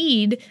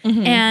feed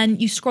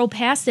and you scroll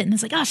past it and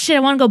it's like, oh shit, I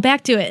want to go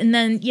back to it. And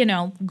then,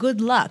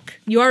 good luck.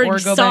 You already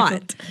saw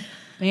it.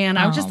 Man,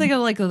 I was just thinking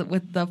like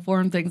with the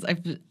forum things,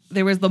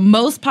 there was the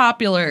most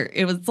popular.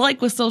 It was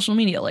like with social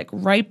media, like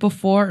right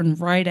before and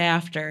right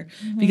after.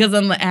 Because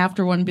then the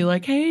after one would be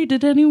like, hey,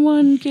 did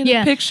anyone get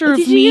a picture of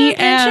me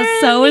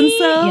as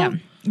so-and-so? Yeah.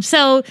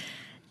 So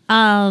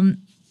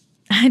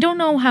I don't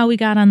know how we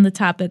got on the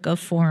topic of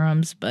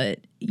forums, but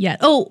yeah.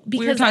 Oh,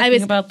 because I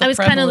was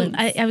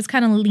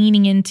kind of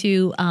leaning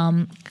into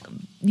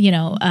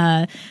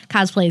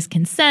cosplay's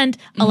consent.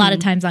 A lot of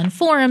times on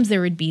forums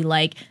there would be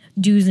like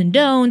do's and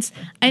don'ts.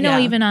 I know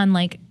even on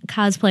like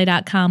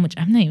cosplay.com, which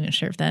I'm not even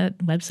sure if that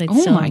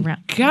website's still around. Oh my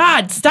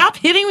God, stop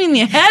hitting me in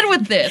the head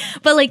with this.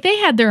 But like they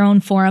had their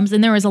own forums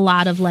and there was a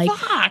lot of like,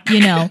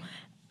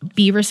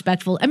 be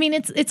respectful. I mean,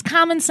 it's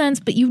common sense,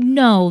 but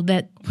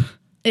that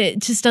it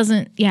just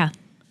doesn't,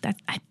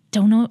 I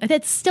don't know.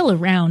 That's still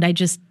around. I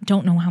just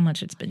don't know how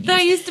much it's been used.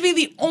 That used to be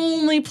the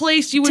only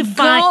place you would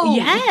go.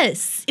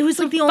 Yes. It was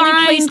like the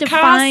only place to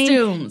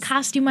find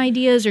costume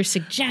ideas or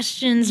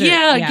suggestions.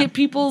 Get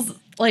people's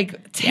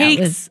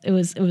takes. It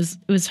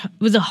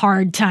was a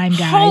hard time,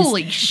 guys.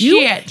 Holy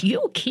shit!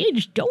 You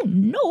kids don't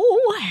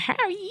know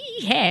how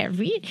you have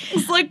it.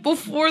 It's like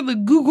before the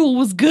Google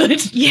was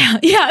good. Yeah.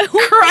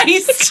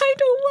 Christ, it kind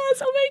of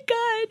was. Oh my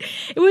God!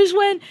 It was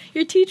when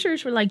your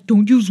teachers were like,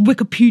 "Don't use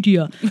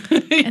Wikipedia,"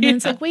 and then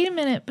it's like, "Wait a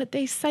minute," but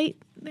they cite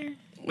their.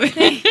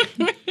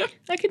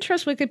 I can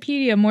trust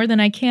Wikipedia more than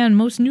I can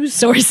most news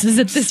sources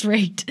at this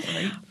rate.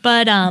 Right.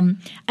 But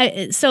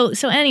so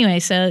anyway,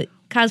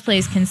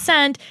 cosplay's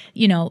consent,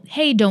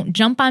 hey, don't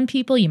jump on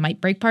people. You might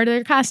break part of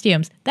their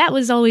costumes. That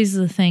was always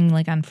the thing,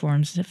 like on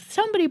forums. If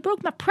somebody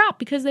broke my prop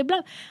because they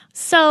blah.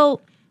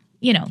 So,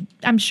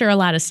 I'm sure a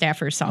lot of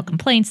staffers saw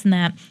complaints in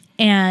that.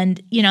 And,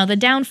 the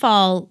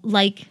downfall,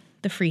 like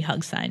the free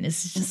hug sign,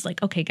 is just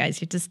like, okay, guys,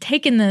 you're just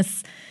taking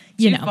this,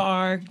 too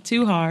far,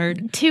 too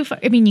hard. Too far.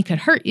 I mean, you could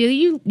hurt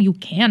you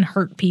can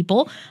hurt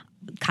people.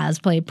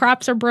 Cosplay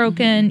props are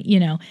broken,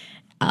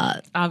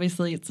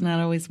 obviously, it's not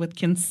always with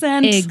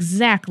consent.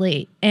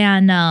 Exactly,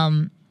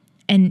 and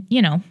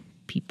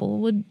people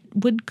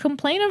would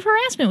complain of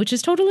harassment, which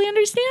is totally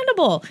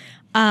understandable.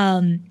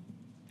 And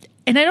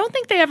I don't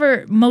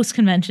think most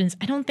conventions,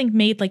 I don't think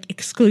made like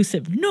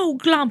exclusive no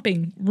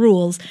glomping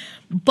rules,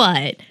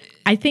 but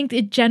I think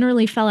it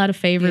generally fell out of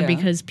favor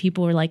because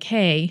people were like,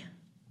 hey,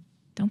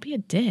 don't be a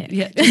dick.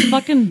 Yeah, just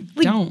fucking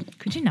don't.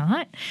 Could you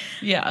not?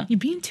 Yeah. You're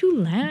being too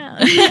loud.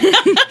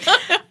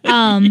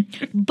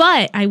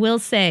 But I will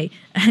say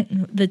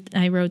that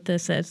I wrote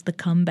this as the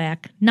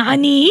comeback.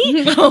 Nani?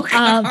 Oh,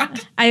 God.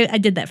 I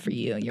did that for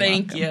you.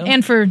 Thank you.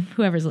 And for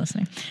whoever's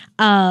listening.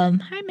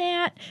 Hi,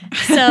 Matt.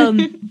 So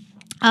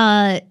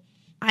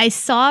I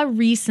saw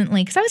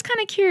recently, because I was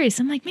kind of curious.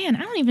 I'm like, man,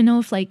 I don't even know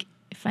if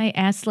I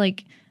asked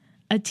like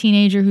a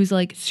teenager who's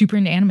like super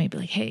into anime, be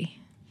like, hey,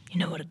 you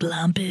know what a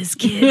glomp is,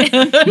 kid.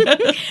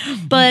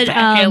 But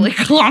like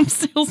glomp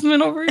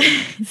salesman over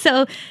here.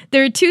 So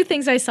there are two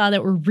things I saw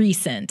that were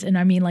recent, and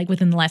I mean like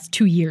within the last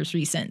 2 years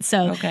recent.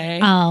 So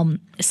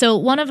so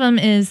one of them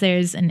is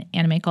there's an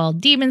anime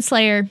called Demon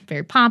Slayer,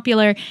 very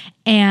popular,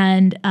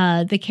 and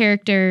the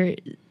character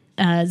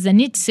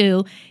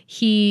Zenitsu,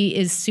 he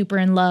is super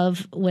in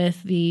love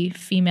with the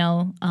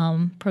female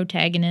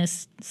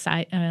protagonist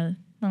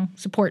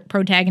support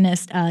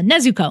protagonist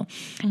Nezuko.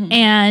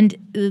 And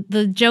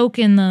the joke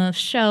in the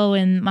show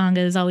and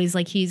manga is always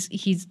like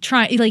he's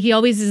trying, like he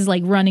always is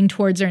like running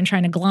towards her and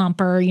trying to glomp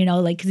her,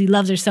 like because he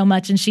loves her so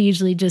much, and she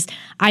usually just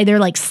either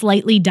like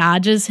slightly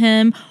dodges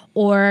him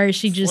or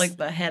she just like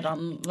the hand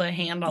on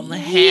the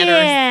head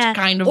or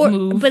kind of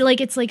move. But like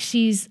it's like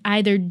she's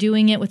either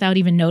doing it without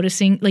even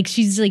noticing, like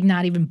she's like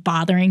not even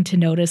bothering to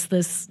notice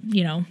this,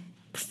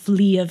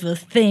 flea of a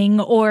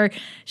thing, or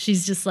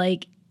she's just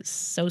like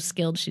so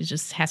skilled she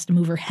just has to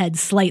move her head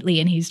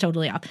slightly and he's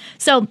totally off.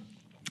 So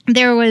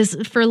there was,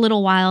 for a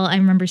little while, I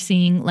remember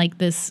seeing like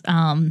this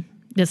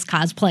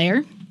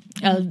cosplayer,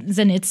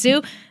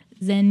 Zenitsu,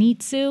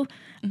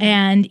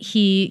 and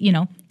he,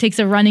 takes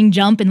a running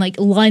jump and like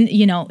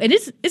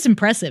it's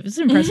impressive. It's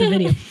an impressive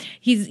video.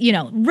 He's,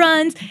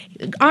 runs,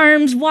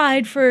 arms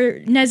wide for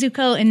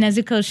Nezuko, and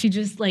Nezuko, she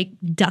just like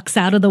ducks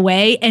out of the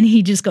way, and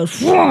he just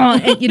goes,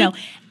 and, and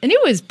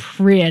it was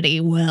pretty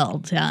well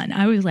done.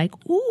 I was like,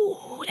 ooh,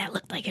 that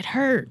looked like it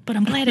hurt, but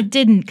I'm glad it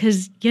didn't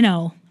because,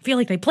 I feel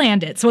like they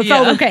planned it, so it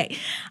felt okay.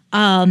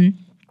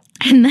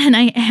 And then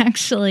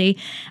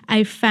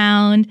I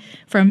found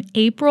from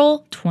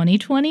April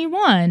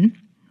 2021,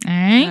 all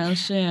right? Oh,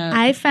 shit.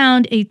 I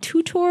found a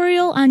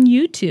tutorial on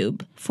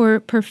YouTube for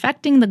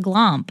perfecting the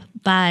glomp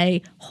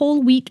by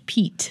Whole Wheat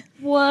Pete.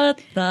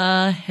 What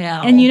the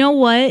hell? And you know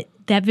what?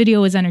 That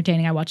video was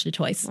entertaining. I watched it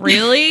twice.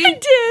 Really? I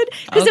did.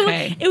 Because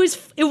okay. it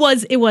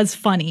was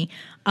funny.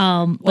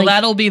 Well,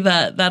 that'll be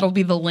the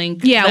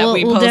link that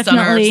we post on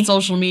our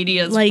social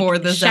medias for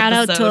this shout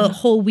episode. Shout out to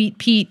Whole Wheat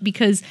Pete,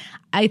 because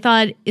I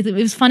thought it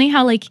was funny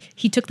how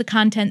he took the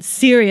content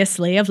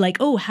seriously of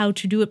how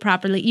to do it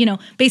properly,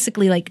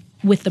 basically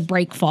with the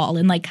break fall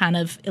and kind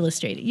of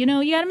illustrate it. You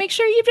got to make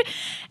sure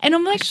and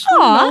I'm like,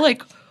 oh,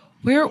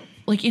 where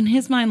in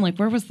his mind,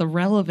 where was the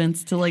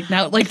relevance to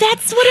now?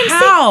 That's what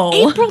I'm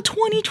saying. April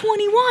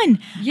 2021.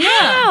 Yeah.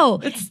 How?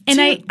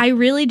 I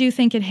really do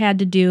think it had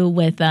to do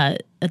with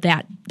that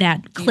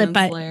clip.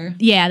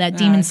 That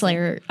Demon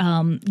Slayer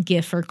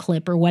gif or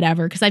clip or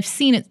whatever, because I've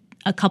seen it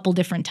a couple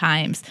different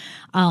times.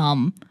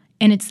 And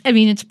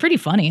it's pretty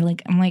funny.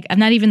 I'm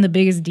not even the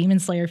biggest Demon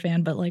Slayer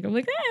fan, but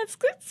it's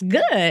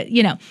good,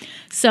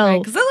 So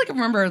because I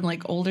remember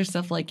in older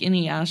stuff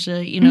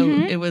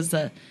Inuyasha, it was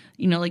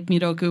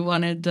Miroku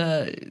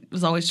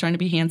was always trying to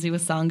be handsy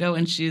with Sango,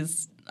 and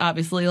she's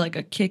obviously a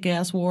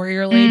kick-ass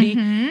warrior lady,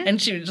 and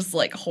she would just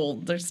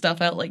hold their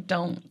stuff out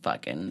don't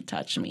fucking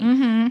touch me.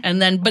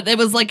 And then, but it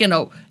was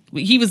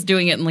he was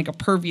doing it in a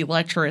pervy,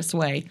 lecherous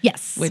way.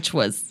 Yes, which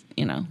was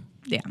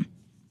yeah.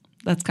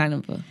 That's kind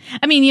of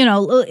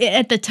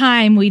at the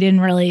time we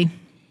didn't really.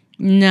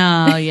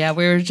 No, yeah,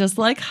 we were just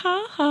ha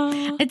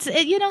ha.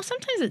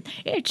 Sometimes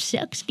it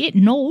sucks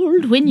getting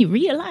old when you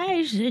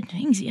realize that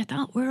things you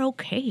thought were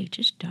okay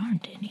just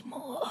aren't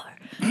anymore.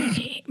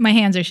 My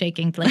hands are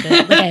shaking like I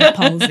have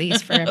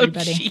palsies for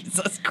everybody. Oh,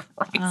 Jesus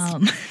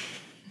Christ.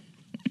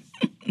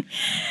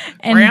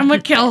 And Grandma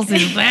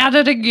Kelsey's at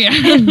it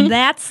again. And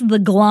that's the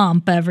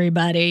glomp,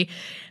 everybody.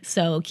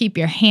 So keep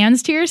your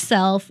hands to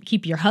yourself,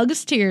 keep your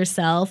hugs to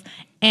yourself,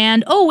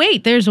 and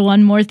wait, there's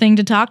one more thing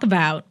to talk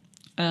about.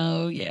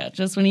 Oh, yeah.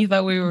 Just when you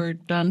thought we were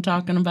done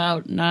talking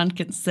about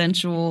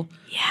non-consensual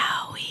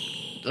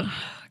yaoi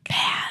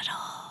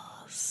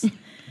paddles.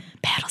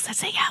 Paddles that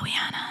say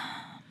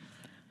yaoiana.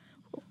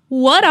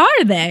 What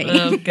are they?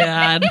 Oh,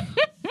 God.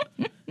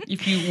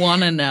 If you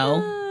want to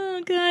know.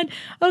 Oh, God.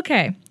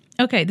 Okay.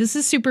 This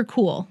is super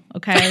cool.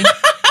 Okay.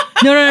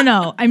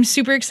 No. I'm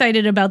super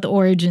excited about the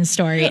origin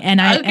story, and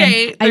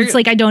it's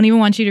I don't even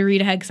want you to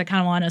read ahead because I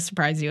kind of want to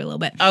surprise you a little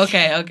bit.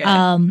 Okay.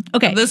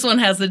 Okay. This one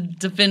has a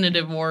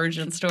definitive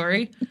origin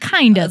story.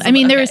 Kind of.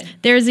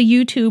 There's a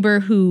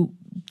YouTuber who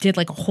did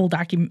a whole a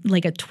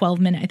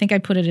 12-minute. I think I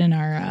put it in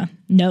our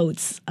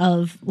notes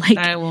of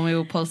well, we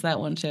will post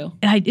that one too.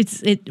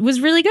 It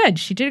was really good.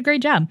 She did a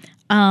great job.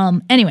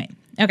 Anyway.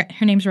 Okay,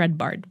 her name's Red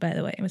Bard, by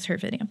the way. It was her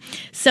video.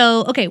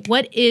 So, okay,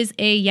 what is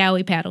a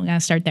yaoi paddle? I'm going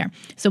to start there.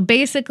 So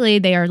basically,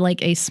 they are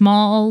a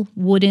small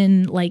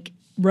wooden,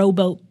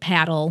 rowboat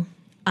paddle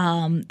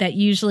that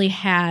usually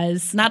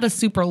has... Not a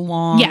super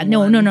long Yeah,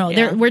 no.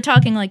 Yeah. We're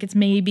talking it's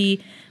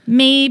maybe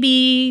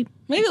the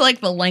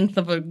length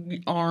of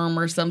an arm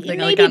or something.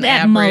 Maybe on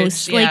at average.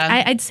 most.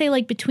 Yeah. I'd say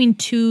between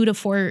 2 to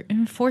 4...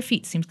 4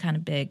 feet seems kind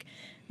of big.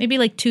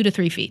 Maybe 2 to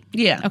 3 feet.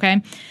 Yeah.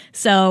 Okay?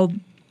 So...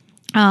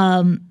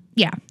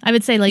 yeah, I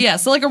would say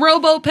so a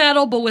rowboat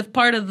paddle, but with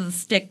part of the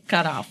stick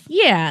cut off.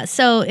 Yeah,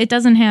 so it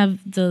doesn't have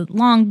the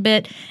long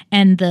bit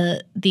and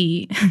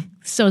the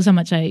so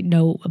much I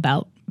know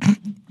about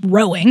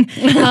rowing.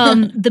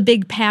 The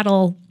big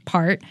paddle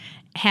part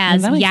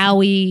has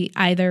yaoi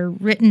either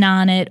written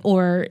on it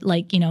or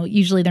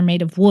usually they're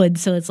made of wood,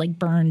 so it's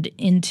burned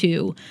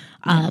into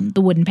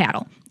the wooden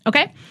paddle.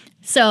 Okay,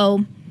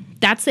 so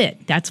that's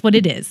it. That's what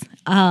it is.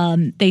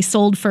 They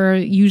sold for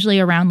usually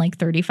around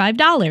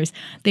 $35.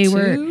 They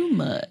were too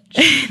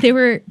much. They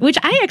were, which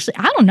I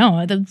don't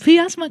know. The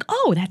PS, I'm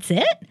oh, that's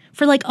it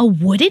for a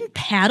wooden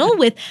paddle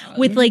with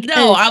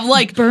no,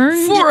 I'm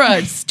burned for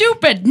a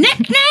stupid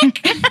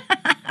knick-knack.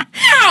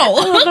 Ow!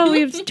 Oh,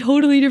 we have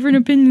totally different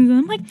opinions.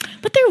 I'm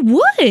but they're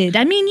wood.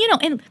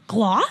 And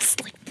gloss.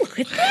 Look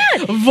at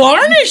that.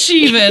 Varnish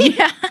even.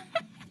 Yeah.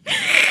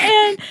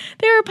 And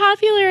they were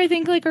popular, I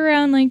think,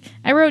 around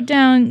I wrote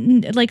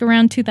down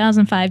around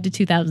 2005 to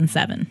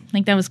 2007.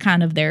 That was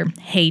kind of their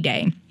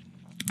heyday.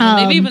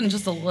 Maybe even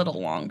just a little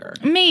longer.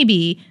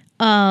 Maybe.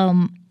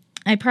 I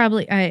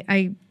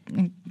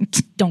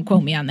don't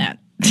quote me on that.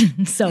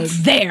 So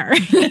there.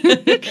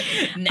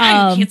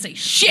 Now you can't say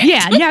shit.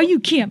 Yeah, now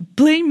you can't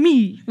blame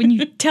me when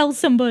you tell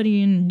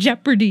somebody in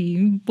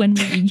Jeopardy when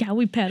we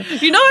yaoi paddle.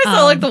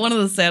 I saw one of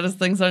the saddest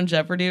things on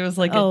Jeopardy. It was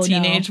a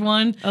teenage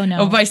one. Oh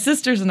no. My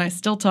sisters and I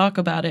still talk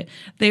about it.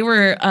 They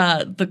were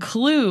the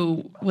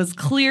clue was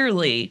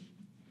clearly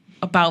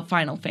about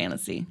Final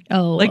Fantasy.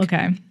 Oh,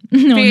 okay.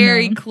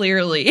 Very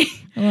clearly.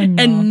 Oh,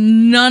 no.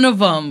 And none of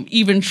them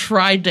even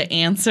tried to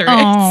answer it.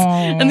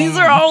 And these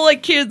are all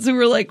kids who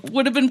were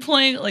would have been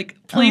playing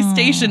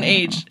PlayStation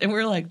age. And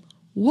we're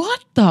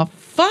what the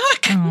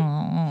fuck?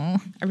 Oh,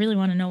 I really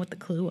want to know what the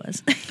clue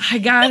was. I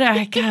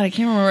can't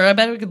remember. I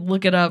bet we could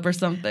look it up or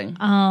something.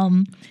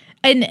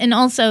 And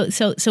also,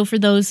 so for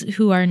those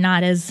who are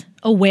not as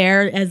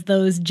aware as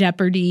those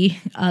Jeopardy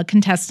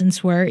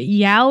contestants were,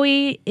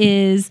 yaoi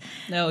is...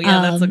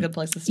 that's a good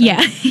place to start.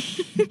 Yeah.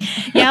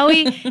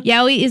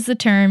 Yaoi is the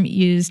term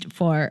used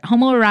for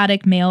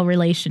homoerotic male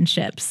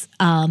relationships.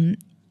 And,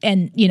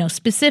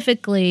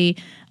 specifically...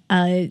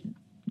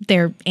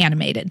 they're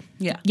animated.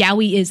 Yeah.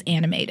 Yaoi is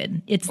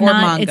animated. It's or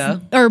not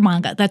manga. Or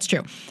manga, that's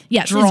true.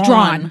 Yes, it's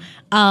drawn.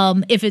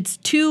 If it's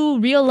two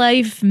real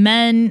life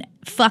men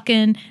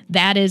fucking,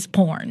 that is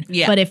porn.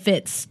 Yeah. But if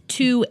it's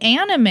two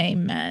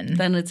anime men,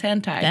 then it's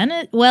hentai.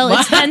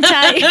 It's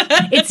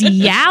hentai. It's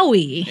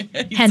yaoi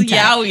hentai. It's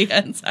yaoi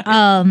hentai.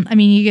 I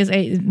mean, you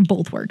guys,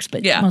 both works,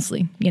 but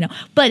mostly,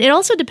 But it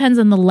also depends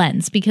on the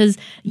lens, because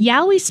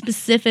yaoi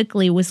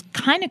specifically was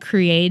kind of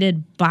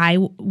created by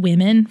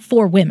women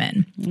for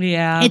women.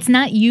 Yeah. It's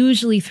not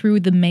usually through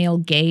the male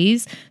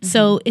gaze.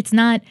 So it's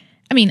not,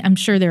 I mean, I'm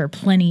sure there are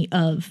plenty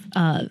of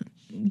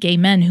gay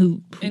men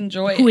who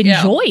enjoy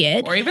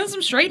it. Or even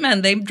some straight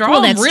men. They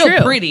draw them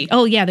real pretty.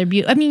 Oh, yeah, they're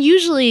beautiful. I mean,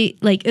 usually,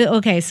 like,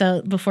 okay,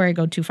 so before I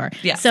go too far.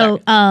 Yeah,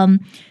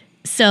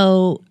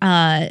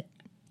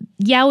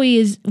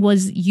 yaoi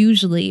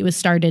was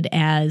started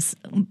as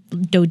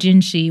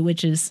doujinshi,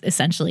 which is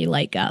essentially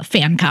like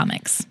fan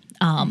comics.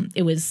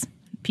 It was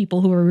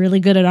people who were really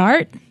good at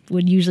art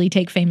would usually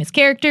take famous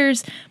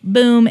characters,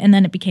 boom, and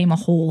then it became a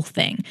whole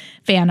thing.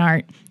 Fan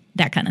art,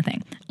 that kind of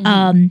thing.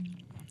 Mm-hmm.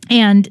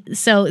 And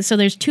so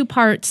there's two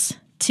parts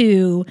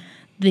to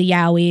the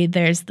yaoi.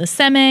 There's the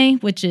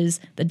seme, which is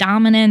the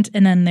dominant,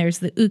 and then there's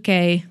the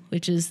uke,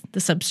 which is the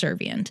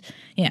subservient.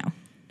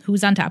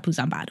 Who's on top, who's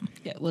on bottom.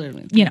 Yeah,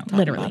 literally.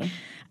 Literally.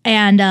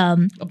 And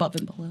above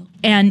and below.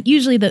 And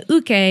usually the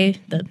uke,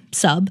 the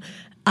sub,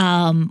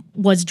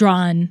 was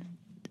drawn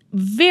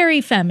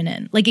very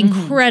feminine, like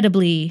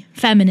incredibly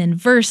feminine,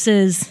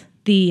 versus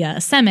the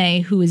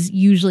seme, who is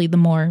usually the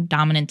more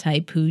dominant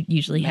type, who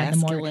usually had the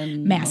more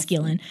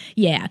masculine.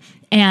 Yeah.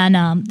 And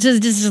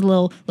just a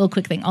little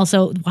quick thing.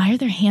 Also, why are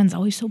their hands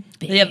always so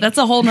big? Yeah, that's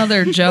a whole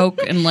nother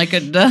joke and like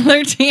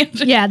another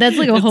tangent. Yeah, that's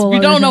like a whole. If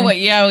you don't know what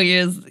yaoi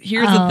is,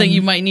 here's the thing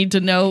you might need to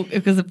know,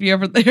 because if you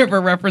ever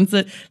reference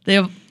it, they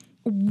have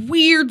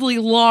weirdly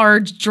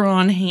large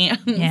drawn hands.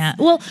 Yeah.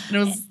 Well, and it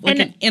was like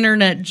an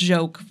internet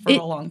joke for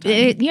a long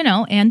time.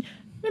 And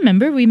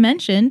remember we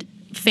mentioned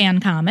fan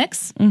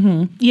comics.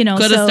 Mm-hmm.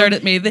 Could have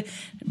started maybe.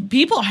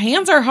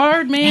 Hands are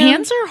hard, man.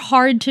 Hands are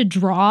hard to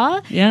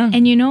draw. Yeah.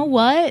 And you know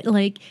what?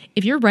 Like,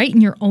 if you're writing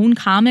your own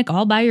comic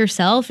all by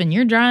yourself and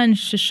you're drawing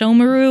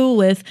Shishomaru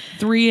with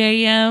 3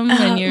 a.m.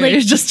 and you're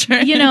just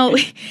trying.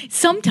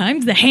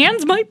 Sometimes the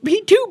hands might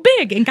be too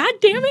big, and God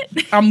damn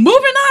it. I'm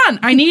moving on.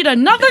 I need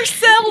another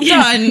cell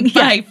done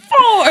by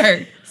 4.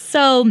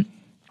 So,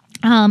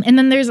 and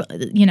then there's, so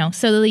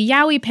the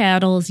yaoi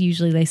paddles,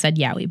 usually they said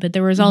yaoi, but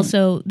there was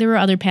also, there were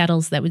other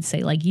paddles that would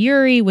say like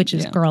yuri, which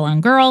is girl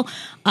on girl,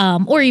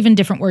 or even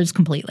different words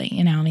completely,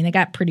 I mean, they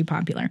got pretty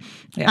popular.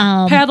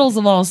 Yeah. Paddles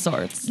of all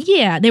sorts.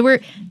 Yeah, they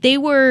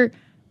were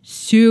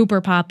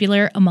super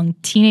popular among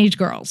teenage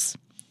girls,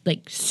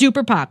 like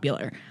super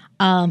popular.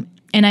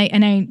 And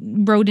I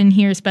wrote in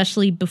here,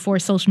 especially before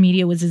social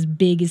media was as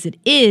big as it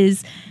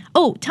is.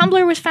 Oh,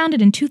 Tumblr was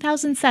founded in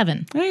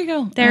 2007. There you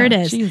go. There it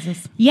is.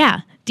 Jesus.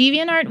 Yeah.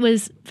 DeviantArt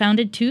was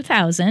founded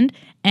 2000,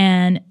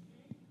 and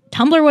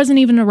Tumblr wasn't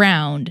even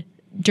around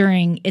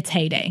during its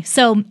heyday.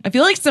 So I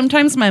feel like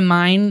sometimes my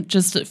mind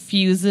just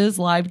fuses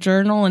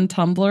LiveJournal and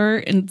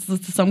Tumblr into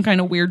some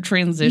kind of weird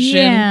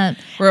transition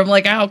where I'm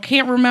like, I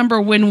can't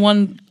remember when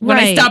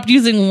I stopped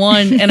using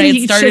one and I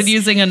had started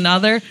using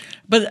another.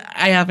 But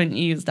I haven't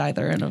used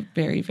either in a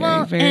very,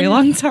 very, very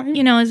long time.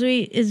 As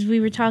we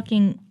were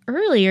talking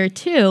earlier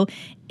too,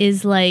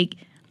 is like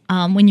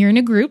when you're in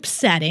a group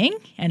setting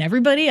and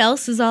everybody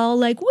else is all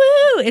like,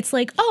 woo, it's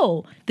like,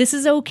 oh, this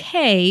is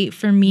okay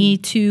for me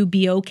to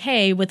be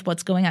okay with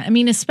what's going on. I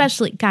mean,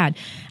 especially, God,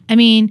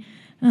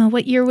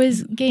 what year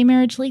was gay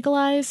marriage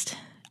legalized?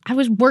 I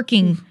was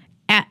working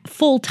at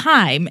full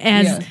time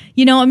as,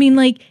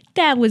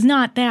 that was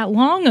not that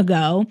long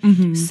ago.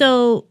 Mm-hmm.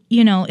 So,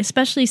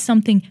 especially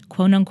something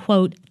quote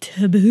unquote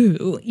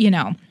taboo,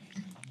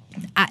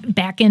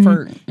 back in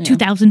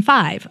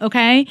 2005.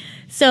 Okay.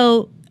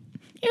 So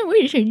it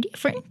was a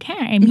different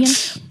time.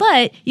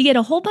 But you get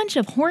a whole bunch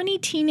of horny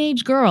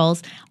teenage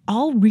girls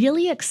all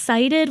really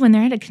excited when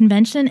they're at a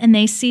convention and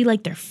they see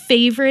like their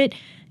favorite,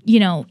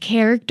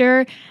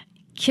 character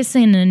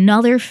kissing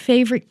another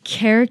favorite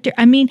character.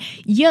 I mean,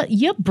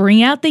 you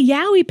bring out the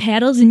yaoi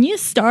paddles and you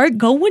start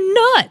going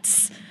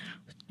nuts.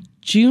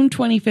 June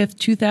 25th,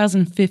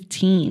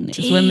 2015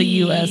 is when the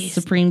U.S.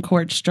 Supreme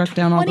Court struck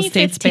down all the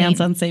states' bans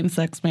on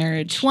same-sex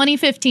marriage.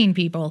 2015,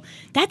 people.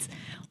 That's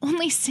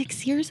only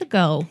 6 years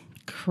ago.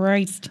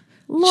 Christ.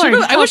 Lord,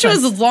 I wish it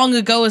was as long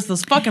ago as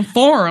this fucking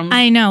forum.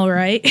 I know,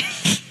 right?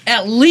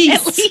 At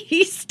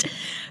least.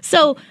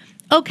 So,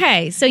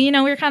 okay, so,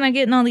 we're kind of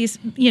getting all these,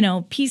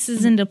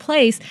 pieces into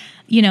place.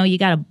 You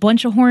got a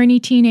bunch of horny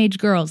teenage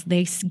girls.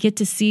 They get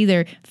to see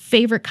their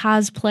favorite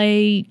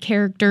cosplay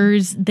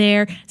characters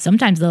there.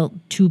 Sometimes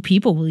two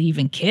people will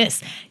even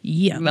kiss.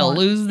 Yeah, they'll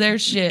lose their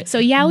shit. So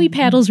yaoi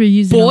paddles were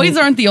used. Boys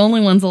aren't the only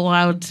ones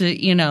allowed to,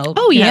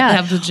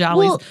 have the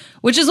jollies. Well,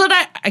 which is what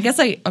I guess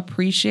I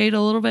appreciate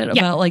a little bit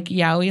about like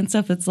yaoi and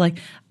stuff. It's like,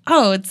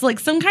 it's like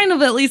some kind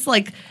of at least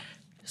like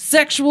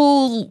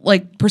sexual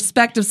like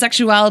perspective,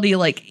 sexuality,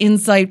 like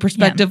insight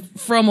perspective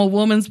from a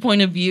woman's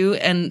point of view,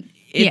 and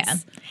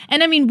it's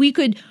and I mean we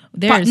could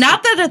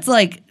not that it's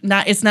like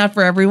it's not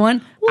for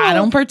everyone. I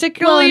don't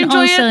particularly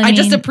enjoy it. I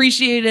just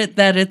appreciate it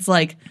that it's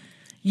like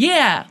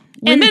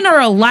women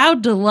are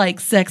allowed to like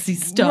sexy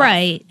stuff,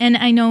 right? And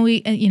I know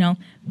we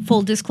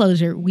full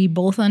disclosure, we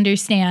both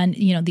understand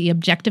the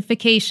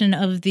objectification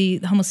of the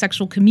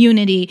homosexual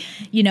community,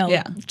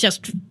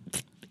 just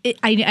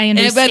I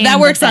understand. But that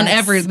works on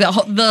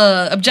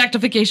the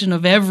objectification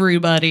of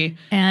everybody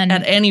and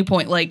at any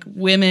point, like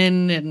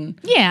women and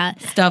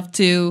stuff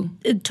too.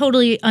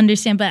 Totally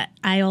understand, but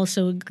I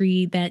also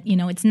agree that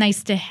it's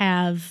nice to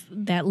have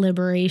that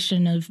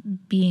liberation of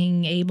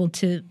being able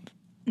to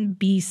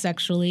be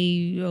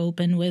sexually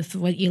open with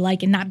what you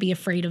like and not be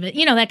afraid of it,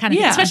 that kind of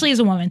thing, especially as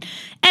a woman.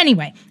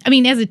 Anyway, I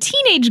mean, as a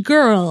teenage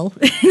girl,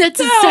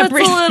 that's a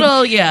separate. It's a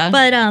little,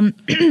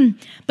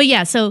 but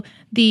yeah, so.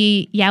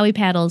 The yaoi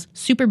paddles,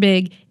 super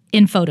big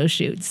in photo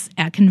shoots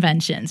at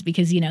conventions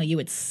because, you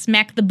would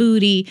smack the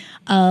booty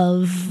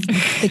of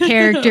the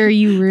character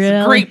you really...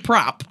 It's a great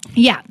prop.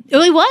 Yeah, it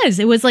was.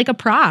 It was like a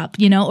prop,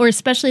 or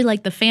especially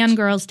like the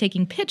fangirls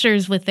taking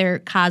pictures with their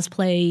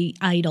cosplay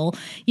idol.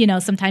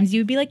 Sometimes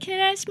you would be like,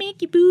 can I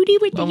smack your booty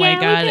with the yaoi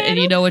paddle? God, and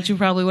you know what you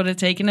probably would have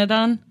taken it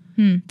on?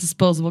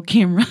 Disposable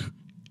camera.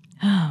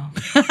 Oh.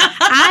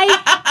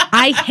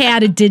 I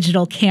had a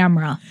digital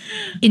camera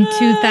in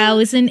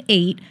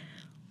 2008.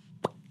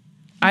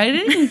 I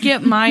didn't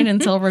get mine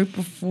until right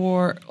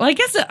before. Well, I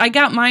guess I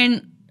got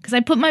mine because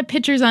I put my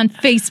pictures on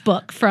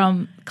Facebook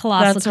from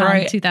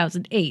ColossalCon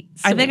 2008.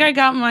 So. I think I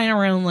got mine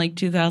around like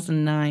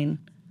 2009.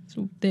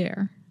 So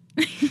there.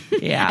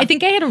 Yeah. I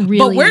think I had a really...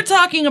 But we're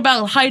talking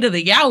about height of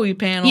the yaoi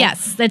panel.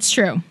 Yes, that's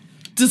true.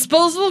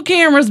 Disposable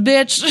cameras,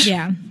 bitch.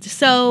 Yeah.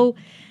 So,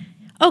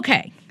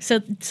 okay. So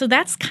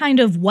that's kind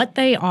of what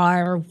they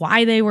are,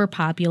 why they were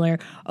popular.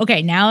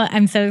 Okay, now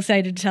I'm so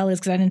excited to tell this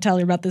because I didn't tell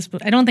you about this,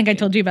 but I don't think I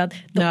told you about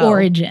the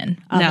origin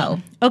of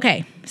them.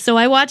 Okay, so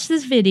I watched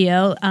this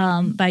video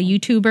by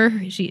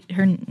YouTuber,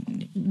 her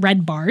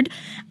Red Bard,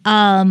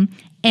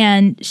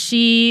 and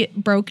she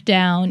broke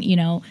down,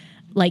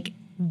 like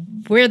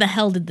where the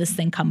hell did this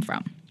thing come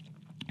from?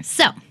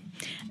 So,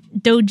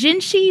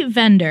 doujinshi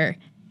vendor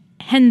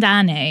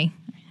Hendane.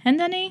 How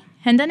do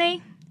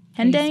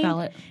you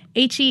spell it?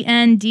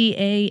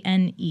 Hendane.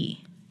 Hendane.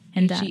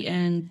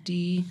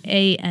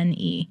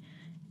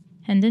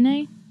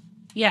 Hendane?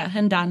 Yeah,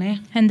 Hendane.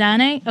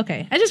 Hendane?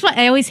 Okay.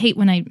 I always hate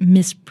when I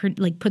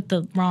put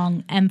the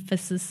wrong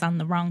emphasis on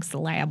the wrong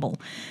syllable.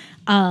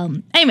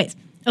 Anyways,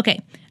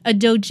 okay. A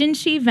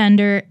doujinshi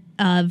vendor,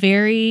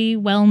 very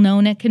well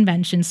known at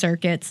convention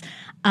circuits.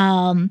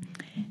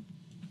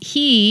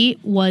 He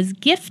was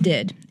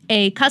gifted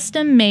a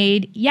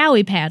custom-made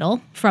yaoi paddle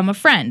from a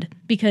friend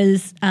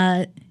because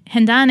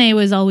Hendane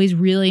was always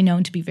really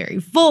known to be very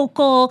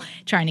vocal,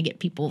 trying to get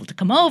people to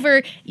come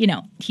over.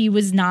 He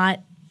was not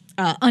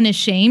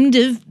unashamed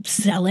of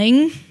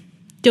selling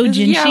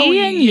doujinshi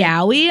and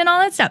yaoi and all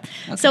that stuff.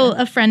 Okay. So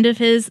a friend of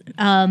his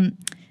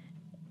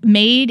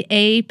made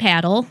a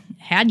paddle,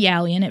 had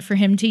yaoi in it for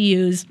him to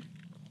use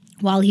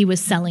while he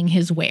was selling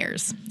his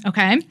wares.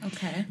 Okay?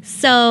 Okay.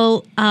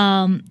 So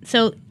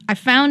I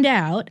found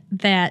out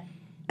that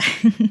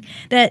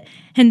that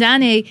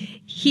Hendane,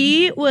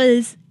 he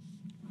was...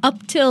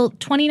 Up till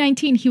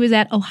 2019, he was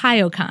at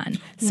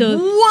OhioCon. So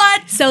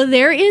what? So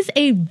there is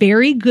a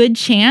very good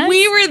chance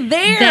we were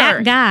there.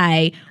 That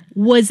guy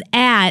was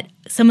at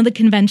some of the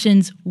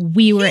conventions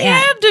we were at. He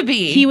had to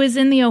be. He was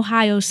in the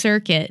Ohio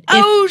circuit.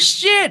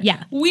 Shit!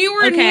 Yeah, we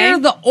were near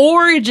the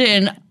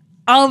origin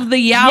of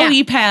the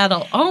yaoi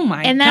paddle. Oh my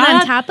god! And then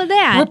on top of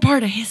that, we're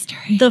part of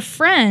history. The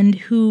friend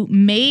who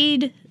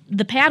made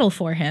the paddle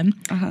for him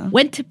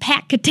went to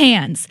Pat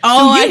Catan's.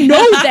 Oh, so you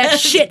know that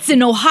shit's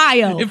in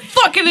Ohio. It's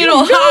fucking in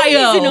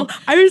Ohio.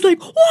 I was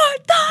like,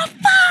 what the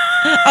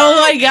fuck?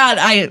 Oh my god!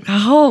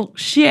 Oh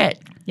shit!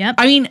 Yep.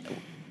 I mean,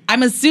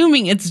 I'm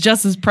assuming it's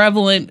just as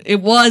prevalent.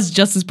 It was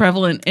just as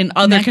prevalent in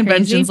other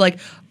conventions, like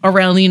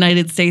around the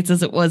United States,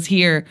 as it was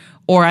here.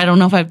 Or I don't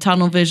know if I have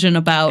tunnel vision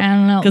about. I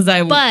don't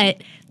know.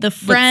 But the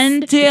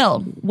friend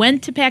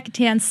went to Pat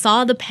Catan's,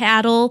 saw the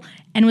paddle,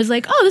 and was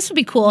like, oh, this would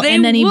be cool.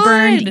 And then he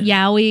burned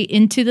yaoi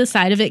into the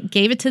side of it,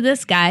 gave it to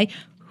this guy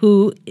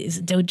who is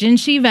a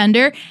doujinshi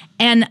vendor.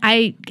 And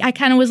I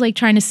kind of was like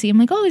trying to see, I'm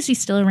like, oh, is he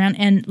still around?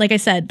 And like I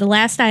said, the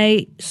last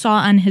I saw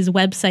on his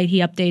website, he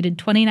updated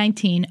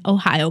 2019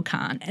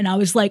 OhioCon. And I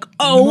was like,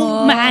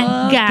 oh my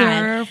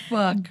God.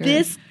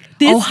 This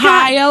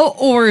Ohio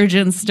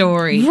origin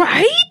story.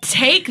 Right?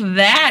 Take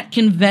that,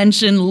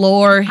 convention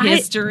lore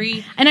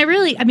history.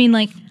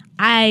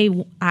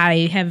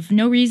 I have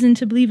no reason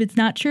to believe it's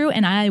not true,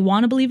 and I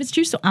want to believe it's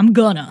true, so I'm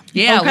gonna.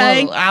 Yeah,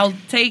 okay? Well, I'll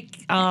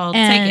take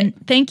it.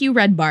 Thank you,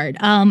 Red Bard.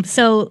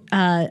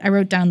 I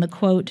wrote down the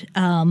quote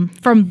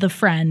from the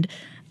friend,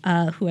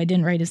 who I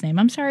didn't write his name.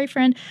 I'm sorry,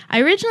 friend. I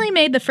originally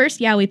made the first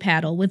Yowie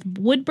paddle with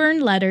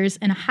wood-burned letters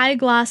and a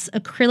high-gloss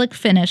acrylic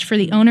finish for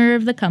the owner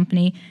of the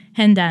company,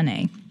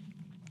 Hendane.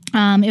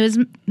 It was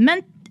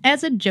meant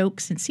as a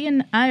joke, since he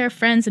and I are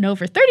friends, and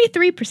over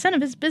 33%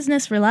 of his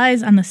business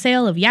relies on the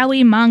sale of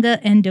yaoi, manga,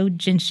 and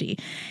doujinshi.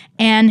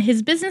 And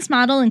his business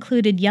model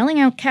included yelling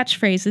out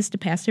catchphrases to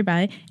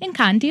passerby in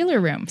con dealer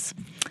rooms.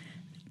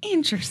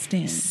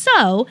 Interesting.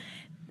 So,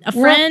 a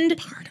friend...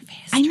 part of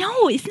history. I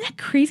know, isn't that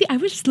crazy? I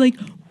was just like...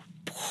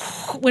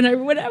 When I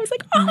was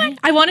like, oh my...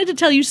 I wanted to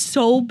tell you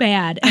so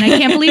bad, and I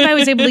can't believe I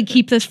was able to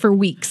keep this for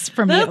weeks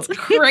from you. That's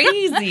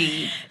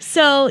crazy.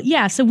 So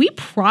we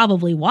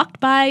probably walked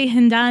by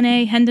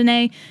Hendane.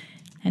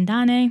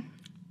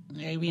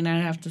 Maybe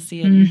not have to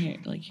see it in here,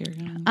 like here.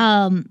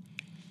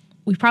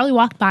 We probably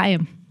walked by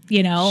him,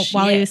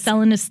 while he was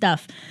selling his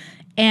stuff.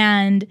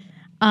 And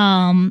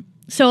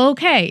so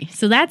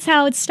that's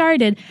how it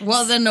started.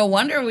 Well, then no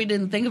wonder we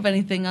didn't think of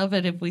anything of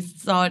it if we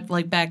saw it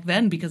like back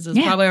then, because it was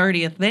probably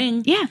already a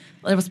thing. Yeah.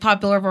 It was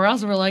popular everywhere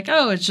else, and we're like,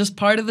 oh, it's just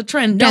part of the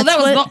trend. No, that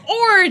was the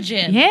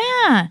origin.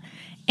 Yeah.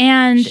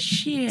 And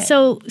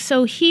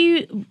so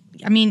he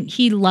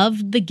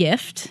loved the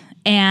gift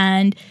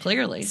and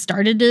clearly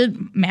started to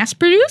mass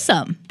produce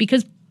them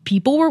because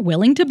people were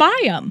willing to buy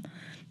them.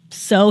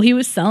 So he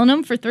was selling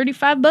them for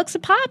 $35 a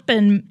pop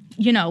and,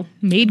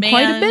 made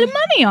quite a bit of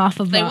money off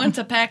of them. They went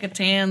to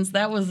Packatans.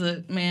 That was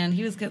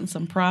he was getting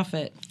some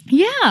profit.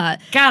 Yeah.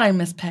 God, I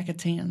miss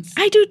Packatans.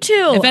 I do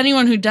too. If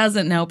anyone who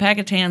doesn't know,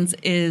 Packatans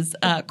is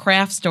a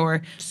craft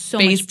store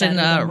based in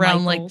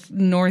around like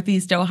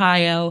Northeast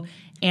Ohio.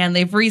 And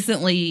they've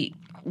recently,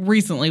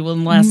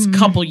 within the last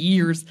couple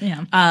years,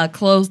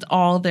 closed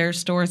all their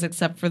stores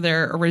except for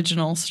their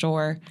original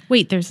store.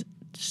 Wait, there's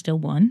still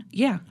one?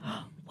 Yeah.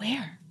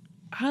 Where?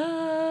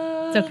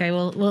 It's okay.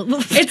 We'll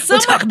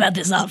talk about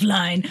this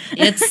offline.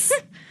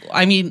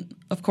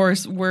 Of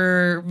course,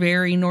 we're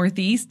very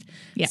northeast.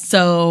 Yeah.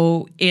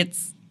 So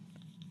it's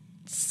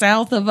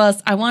south of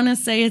us. I want to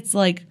say it's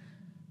like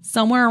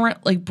somewhere around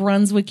like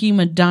Brunswicky,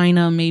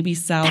 Medina, maybe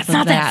south of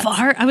that. That's not that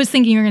far. I was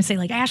thinking you were going to say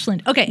like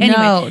Ashland. Okay,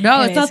 anyway.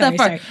 No, it's not that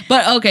far. Sorry.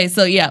 But okay,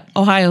 so yeah,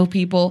 Ohio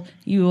people,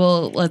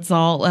 let's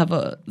all have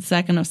a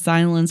second of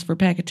silence for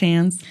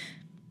Packatans.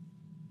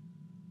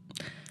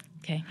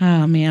 Okay.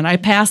 Oh man, I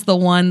passed the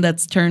one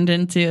that's turned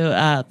into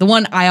the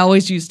one I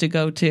always used to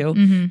go to.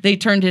 Mm-hmm. They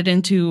turned it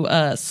into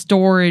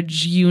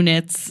storage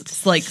units,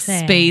 it's like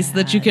space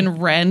that you can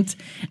rent.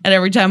 And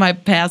every time I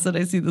pass it,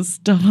 I see the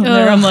stuff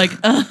there. I'm like,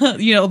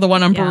 the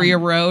one on Berea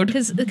Road,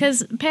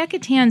 because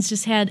Packatans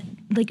just had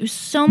it was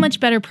so much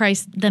better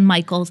price than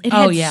Michael's. It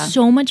had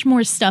so much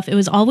more stuff. It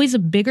was always a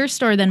bigger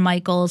store than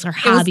Michael's or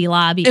Hobby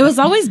Lobby. It was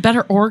always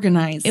better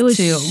organized. It was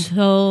too.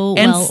 So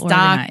and well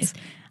organized.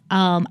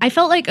 I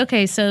felt like,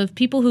 so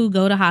people who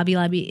go to Hobby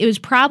Lobby, I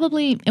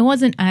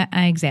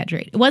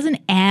exaggerate. It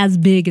wasn't as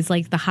big as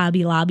like the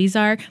Hobby Lobbies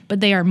are, but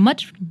they are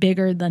much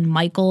bigger than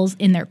Michael's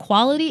in their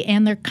quality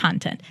and their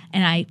content.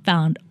 And I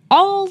found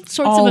all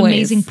sorts of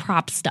amazing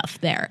prop stuff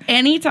there.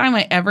 Anytime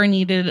I ever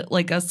needed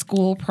like a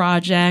school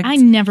project. I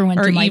never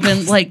went to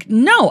Michael's. Or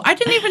even I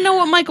didn't even know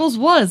what Michael's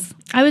was.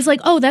 I was like,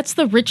 oh, that's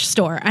the rich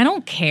store. I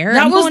don't care.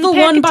 That was the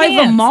one by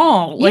the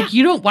mall. Like,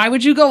 why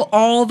would you go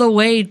all the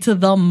way to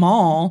the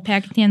mall?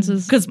 Packatans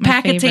was because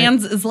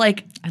Packatans is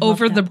like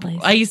over the place.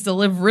 I used to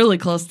live really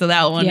close to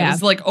that one. Yeah. It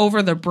was like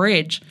over the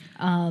bridge.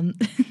 And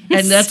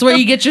that's where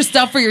you get your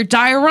stuff for your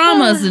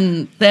dioramas.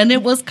 And then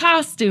it was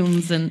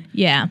costumes. And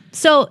yeah.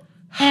 So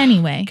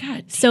anyway,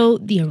 so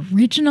the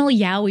original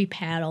Yowie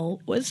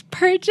paddle was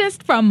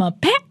purchased from a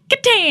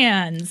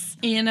Packatans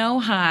in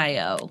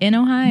Ohio.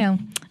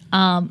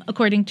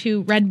 According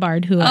to Red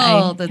Bard, who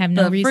I have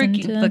no reason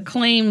to... The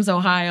claims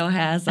Ohio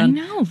has. I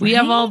know, right? We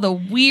have all the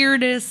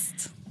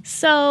weirdest...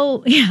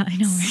 So, yeah, I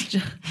know,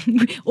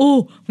 right?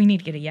 Oh, we need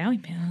to get a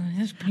Yowie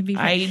paddle.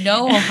 I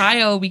know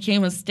Ohio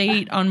became a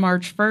state on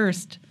March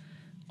 1st,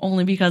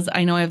 only because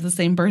I know I have the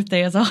same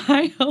birthday as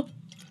Ohio.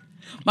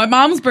 My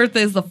mom's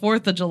birthday is the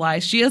 4th of July.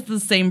 She has the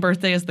same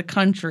birthday as the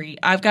country.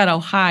 I've got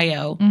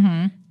Ohio.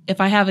 Mm-hmm.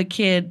 If I have a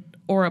kid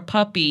or a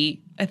puppy...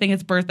 I think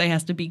its birthday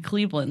has to be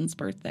Cleveland's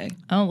birthday.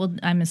 Oh, well,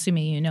 I'm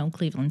assuming you know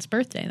Cleveland's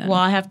birthday then. Well,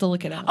 I have to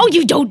look it up. Oh,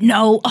 you don't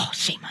know? Oh,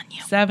 shame on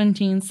you.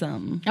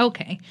 17-something.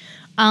 Okay.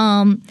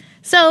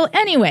 So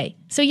anyway,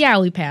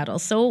 Yowie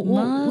paddles. So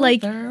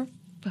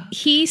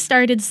he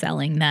started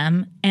selling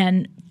them,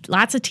 and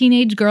lots of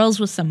teenage girls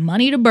with some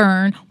money to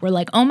burn were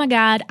like, oh my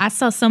God, I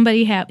saw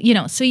somebody have,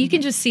 so you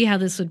can just see how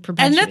this would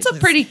perpetuate. And that's a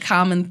pretty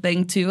common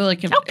thing too,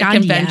 like at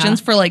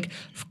conventions for like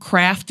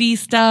crafty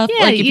stuff.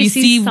 Yeah, like if you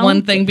see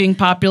one thing being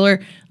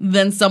popular,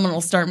 then someone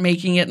will start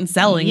making it and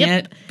selling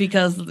it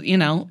because,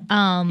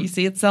 you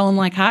see it selling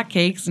like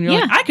hotcakes and you're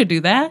like, I could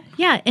do that.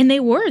 Yeah, and they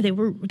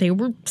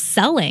were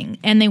selling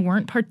and they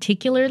weren't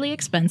particularly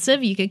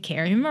expensive. You could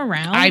carry them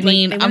around. I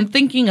mean, I'm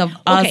thinking of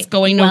us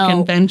going to a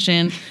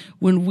convention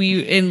when we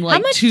in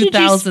like 2007. How much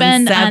did you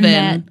spend on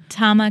that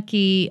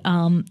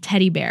Tamaki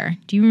teddy bear?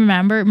 Do you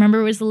remember? Remember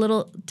it was the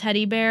little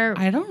teddy bear?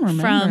 I don't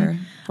remember.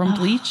 From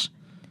Bleach?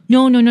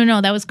 No.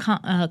 That was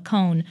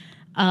Cone.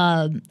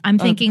 I'm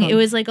thinking it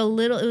was like a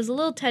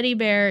little teddy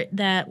bear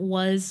that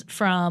was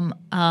from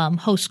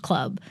Host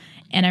Club.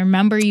 And I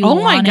remember you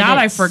wanted it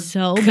I forgot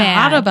so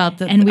bad. About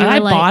that. And I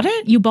bought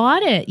it? You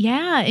bought it,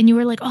 yeah. And you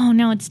were like, oh,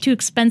 no, it's too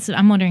expensive.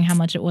 I'm wondering how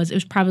much it was. It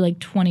was probably like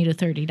 $20 to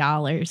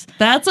 $30.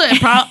 That's what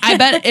I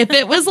bet if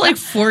it was like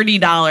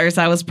 $40,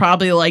 I was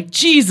probably like,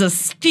 Jesus,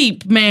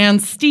 steep, man,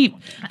 steep.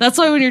 That's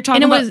why when you're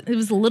talking about... it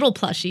was a little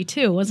plushy,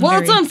 too. That's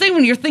what I'm saying.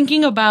 When you're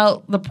thinking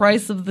about the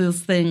price of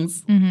those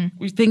things,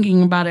 you're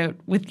thinking about it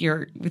with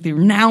your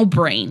now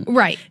brain.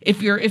 Right.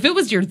 If it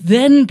was your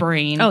then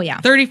brain,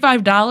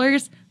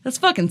 $35... That's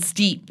fucking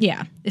steep.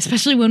 Yeah,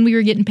 especially when we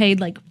were getting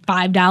paid like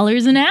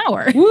 $5 an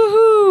hour.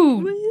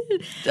 Woohoo!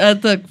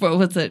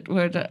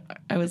 When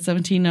I was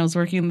 17, I was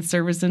working in the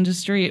service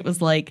industry. It was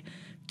like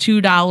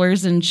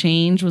 $2 and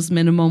change was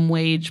minimum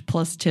wage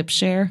plus tip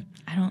share.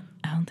 I don't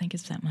think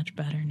it's that much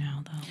better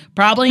now, though.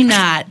 Probably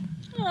not.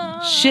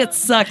 Shit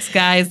sucks,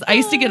 guys. I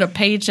used to get a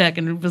paycheck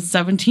and it was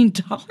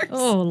 $17.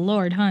 Oh,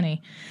 Lord,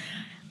 honey.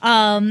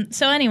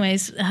 So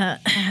anyways,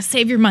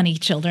 save your money,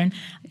 children.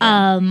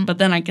 But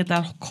then I get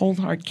that cold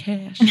hard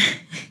cash.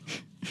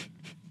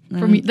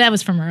 That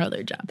was from our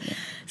other job.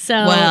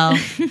 So,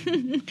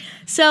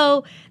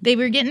 so they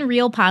were getting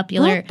real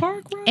popular.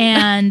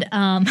 And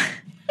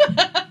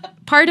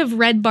part of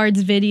Red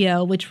Bard's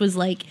video, which was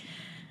like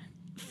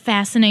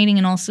fascinating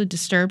and also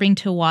disturbing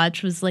to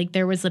watch, was like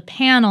there was a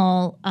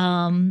panel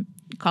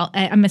called,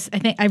 I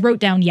think I wrote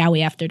down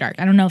Yowie After Dark.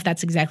 I don't know if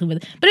that's exactly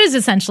what, but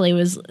it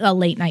was a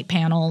late night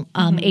panel,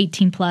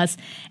 18 plus,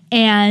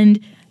 and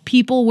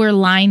people were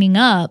lining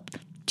up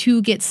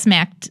to get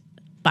smacked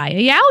by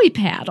a Yowie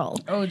paddle.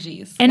 Oh,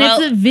 geez. And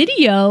it's a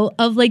video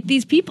of like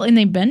these people, and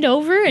they bend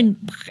over, and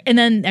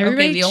then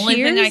everybody the only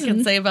cheers thing I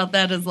can say about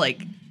that is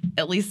like,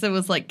 at least it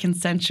was like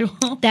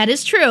consensual. That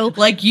is true.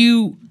 Like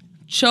you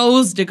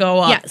chose to go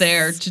up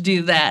there to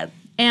do that.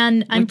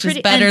 And which is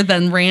better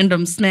than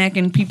random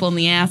smacking people in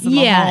the ass in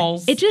the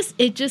halls. It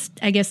just,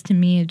 I guess to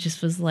me, it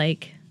just was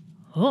like,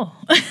 oh.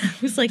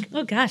 It was like,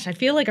 oh gosh, I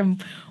feel like I'm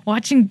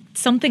watching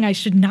something I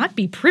should not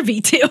be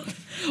privy to.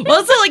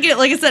 Well, it's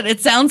like I said, it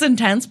sounds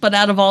intense, but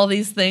out of all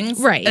these things,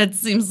 right, it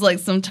seems like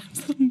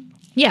sometimes...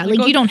 Yeah,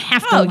 like you don't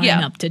have to line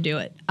up to do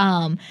it.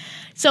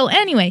 So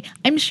anyway,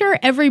 I'm sure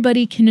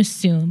everybody can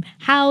assume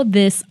how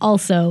this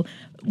also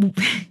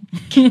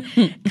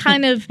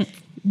kind of...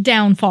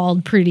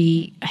 downfalled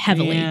pretty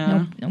heavily.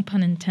 Yeah. No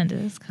pun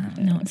intended. It's kind of,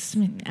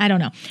 I don't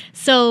know.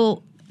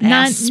 So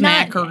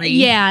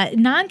smackery.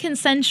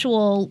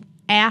 Non-consensual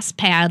ass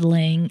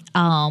paddling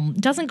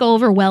doesn't go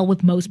over well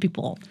with most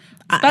people.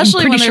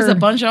 Especially when there's a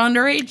bunch of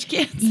underage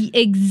kids.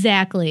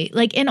 Exactly.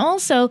 Like, and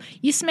also,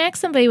 you smack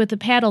somebody with a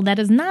paddle that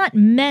is not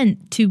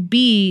meant to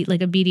be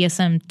like a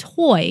BDSM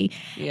toy.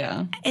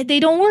 Yeah. They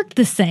don't work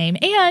the same.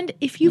 And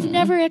if you've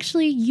never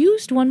actually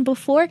used one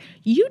before,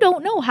 you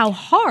don't know how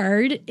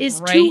hard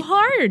is too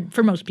hard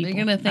for most people.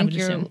 They're going to think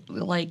you're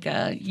like,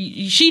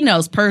 she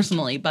knows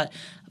personally, but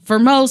for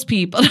most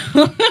people...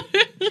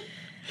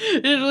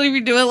 It'll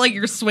even do it like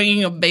you're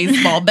swinging a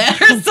baseball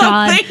bat or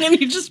something, and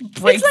you just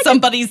break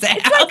somebody's ass.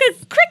 It's like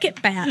a cricket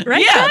bat,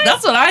 right? Yeah, guys?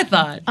 That's what I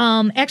thought.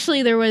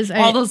 Actually, there was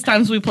all those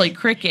times we played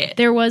cricket.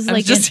 There was I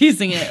was just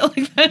using it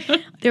like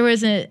that. There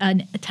was a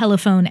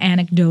telephone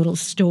anecdotal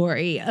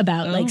story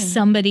about like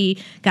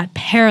somebody got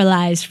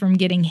paralyzed from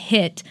getting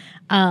hit,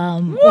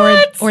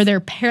 or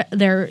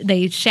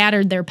they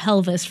shattered their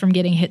pelvis from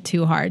getting hit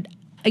too hard.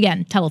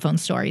 Again, telephone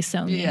story,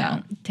 so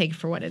take it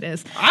for what it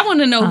is. I want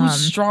to know who's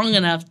strong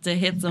enough to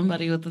hit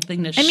somebody with the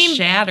thing to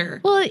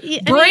shatter. Well,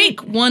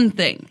 break one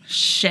thing,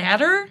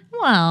 shatter.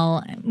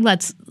 Well,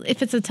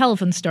 if it's a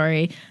telephone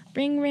story,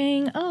 ring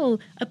ring. Oh,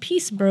 a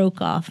piece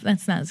broke off.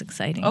 That's not as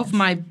exciting. Off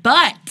my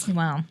butt.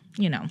 Well,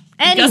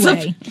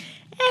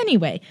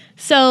 Anyway,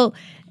 so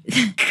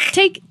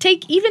take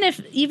even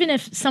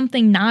if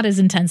something not as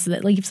intense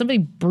that, like if somebody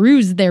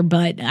bruised their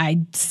butt,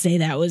 I'd say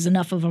that was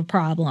enough of a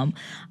problem.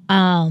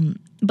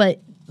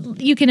 But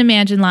you can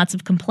imagine lots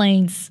of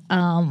complaints,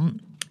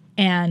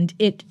 and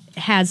it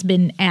has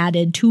been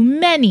added to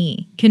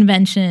many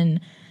convention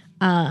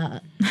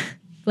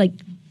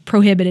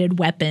prohibited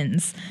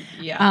weapons.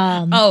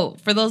 Yeah.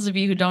 For those of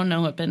you who don't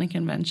know what been at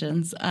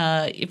conventions,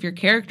 if your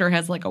character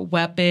has like a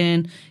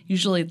weapon,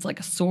 usually it's like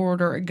a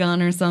sword or a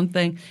gun or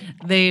something,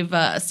 they've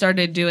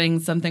started doing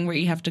something where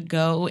you have to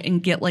go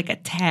and get like a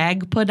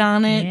tag put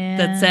on it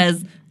that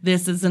says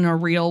this isn't a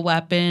real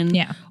weapon,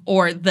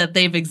 or that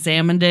they've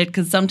examined it,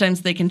 because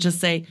sometimes they can just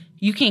say,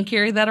 you can't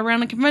carry that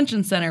around a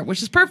convention center,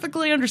 which is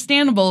perfectly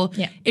understandable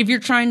if you're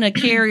trying to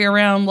carry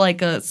around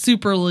like a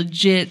super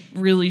legit,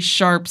 really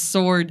sharp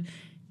sword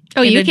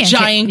in a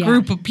giant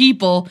group of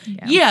people.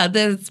 Yeah,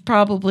 that's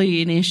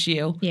probably an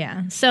issue.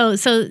 Yeah. So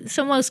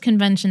most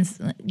conventions,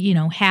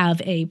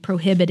 have a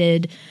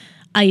prohibited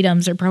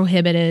items or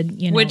prohibited,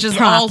 which is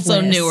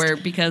also list. Newer,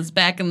 because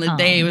back in the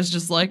day it was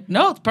just like,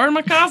 no, it's part of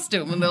my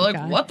costume, and they're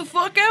like, what the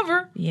fuck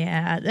ever.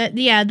 Yeah,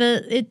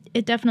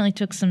 it definitely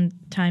took some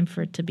time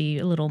for it to be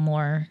a little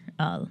more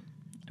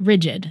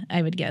rigid,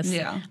 I would guess.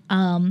 Yeah.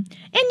 And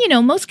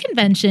most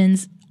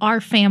conventions are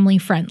family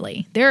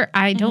friendly. They've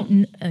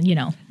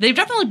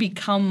definitely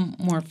become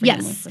more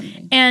family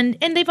friendly. And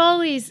they've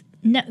always.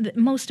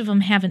 Most of them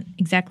haven't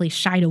exactly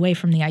shied away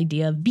from the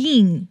idea of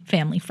being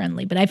family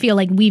friendly, but I feel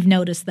like we've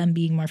noticed them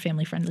being more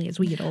family friendly as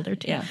we get older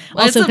too. Yeah.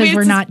 Well, also because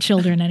we're not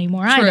children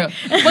anymore. True.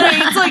 But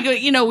it's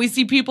like, we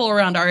see people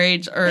around our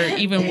age, or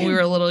even when we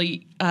were a little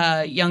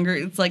younger,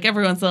 it's like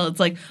every once in a while it's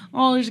like,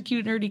 oh, there's a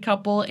cute nerdy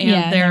couple,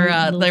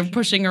 and they're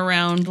pushing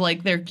around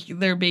like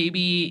their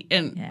baby,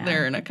 and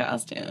they're in a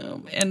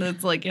costume, and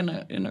it's like in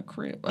a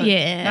crib.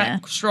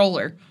 Not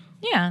stroller.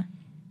 Yeah.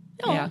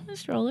 A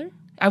stroller.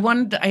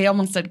 I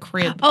almost said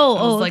crib.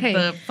 Oh, okay. Like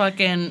the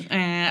fucking,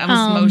 I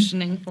was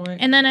motioning for it.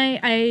 And then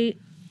I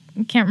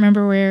can't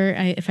remember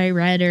if I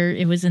read or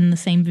it was in the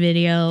same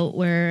video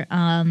where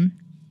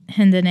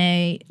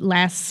Hendene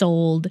last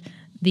sold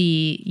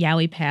the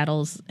Yowie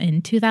paddles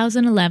in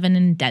 2011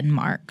 in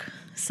Denmark.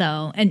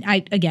 So, and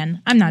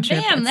I'm not sure.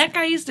 Man, that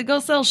guy used to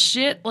go sell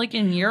shit like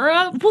in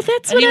Europe? Well,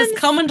 that's what he was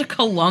coming to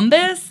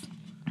Columbus?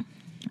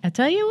 I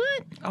tell you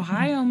what.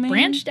 Ohio, man.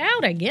 Branched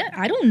out, I guess.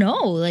 I don't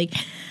know. Like,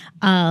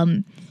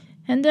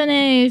 and then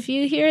if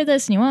you hear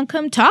this and you want to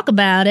come talk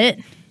about it,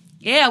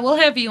 we'll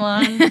have you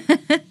on.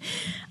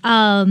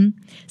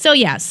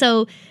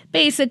 So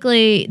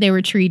basically they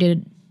were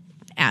treated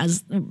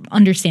as,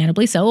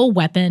 understandably so, a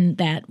weapon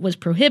that was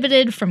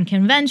prohibited from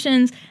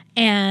conventions,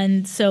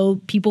 and so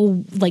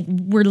people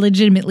were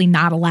legitimately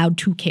not allowed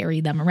to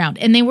carry them around,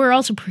 and they were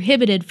also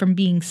prohibited from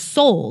being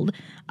sold.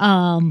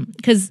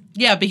 Because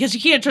you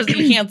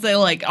can't say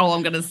like, oh,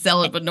 I'm going to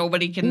sell it, but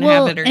nobody can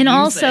have it or and use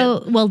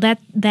also, it. Well, that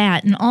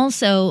and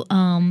also,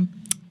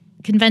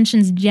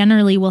 conventions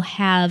generally will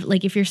have,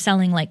 like, if you're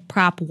selling like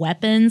prop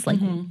weapons, like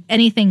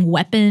anything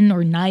weapon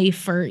or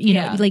knife or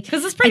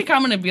because it's pretty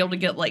common to be able to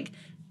get like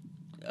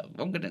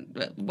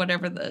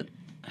whatever the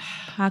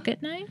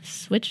pocket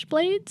knives,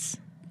 switchblades.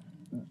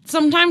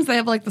 Sometimes they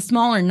have like the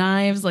smaller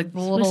knives, like the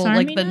little,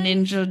 like the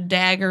ninja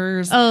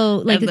daggers.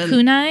 Oh, like a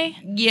kunai?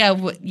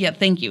 Yeah,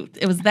 thank you.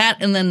 It was that,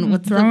 and then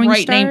what's the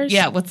right name?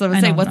 Yeah, what's the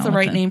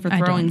right name for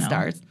throwing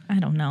stars? I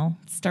don't know.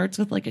 It starts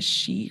with like a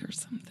she or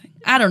something.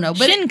 I don't know.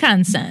 But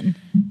Shinkansen.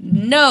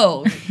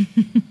 No.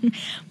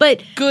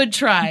 But good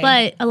try.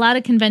 But a lot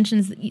of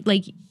conventions,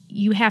 like,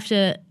 you have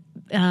to.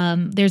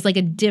 There's like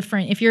a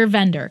different, if you're a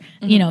vendor,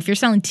 if you're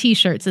selling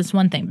t-shirts, it's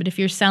one thing, but if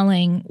you're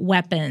selling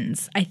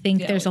weapons, I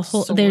think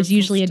there's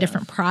usually a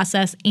different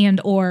process and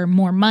or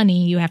more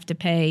money you have to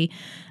pay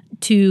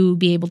to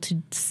be able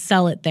to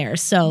sell it there.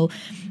 So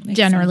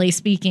generally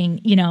speaking,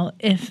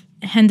 if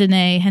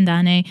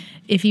Hendane,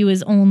 if he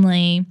was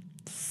only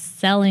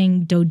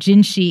selling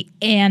dojinshi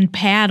and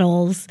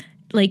paddles,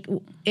 like,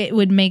 it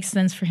would make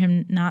sense for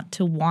him not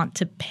to want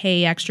to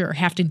pay extra or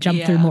have to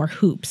jump through more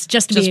hoops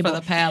just to be able for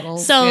the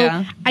paddles.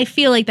 So I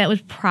feel like that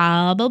was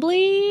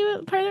probably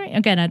part of it.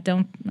 Again, I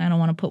don't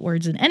want to put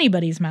words in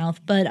anybody's mouth,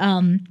 but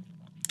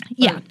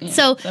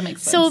So that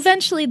makes sense. So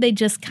eventually they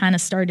just kind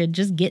of started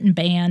just getting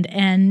banned,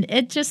 and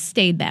it just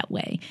stayed that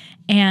way.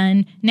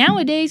 And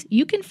nowadays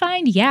you can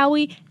find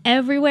Yowie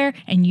everywhere,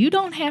 and you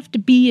don't have to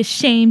be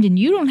ashamed, and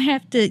you don't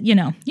have to, you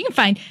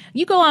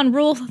go on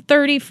Rule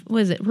 30,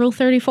 was it Rule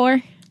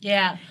 34?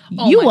 Yeah.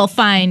 You will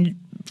find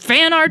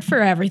fan art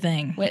for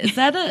everything. Wait, is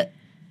that a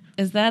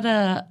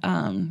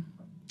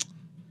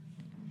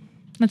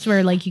That's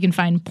where, like, you can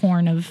find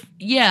porn of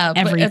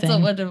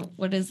everything. But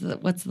what's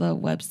the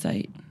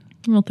website?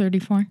 Rule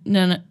 34.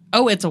 No.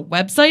 Oh, it's a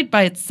website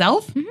by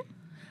itself? Mm-hmm.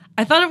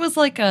 I thought it was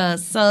like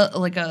what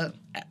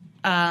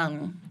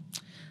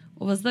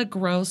was the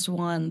gross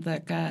one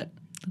that got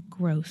the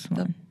gross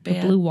one?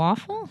 The blue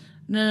waffle?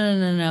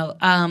 No.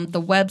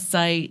 The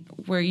website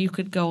where you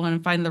could go on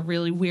and find the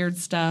really weird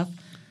stuff.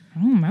 I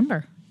don't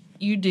remember.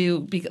 You do,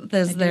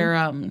 because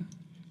their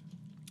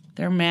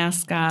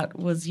mascot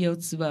was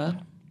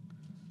Yotsuba.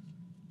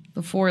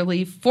 The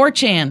 4-leaf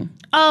 4chan.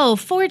 Oh,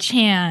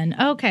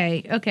 4chan.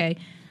 Okay.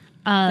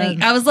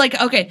 I was like,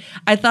 okay.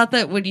 I thought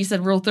that when you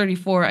said Rule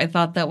 34, I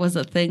thought that was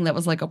a thing that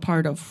was like a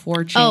part of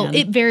 4chan. Oh,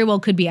 it very well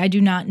could be. I do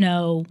not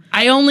know.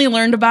 I only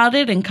learned about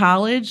it in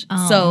college,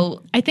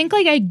 so I think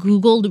like I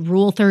Googled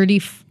Rule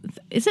 30.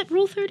 Is it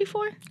Rule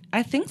 34?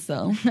 I think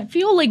so. I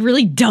feel like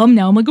really dumb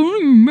now. I'm like, I don't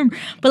even remember.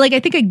 But like, I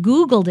think I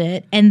Googled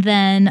it, and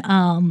then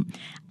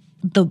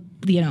the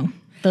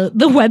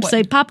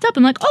website popped up.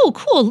 I'm like, oh,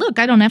 cool. Look,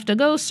 I don't have to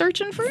go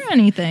searching for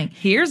anything.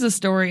 Here's a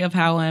story of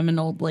how I'm an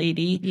old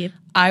lady. Yep.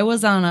 I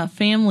was on a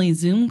family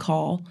Zoom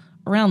call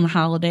around the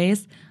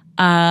holidays,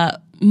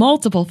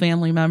 multiple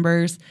family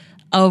members,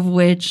 of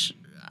which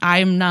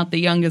I'm not the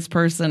youngest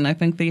person. I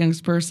think the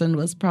youngest person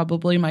was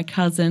probably my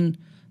cousin,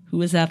 who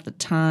was at the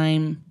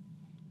time,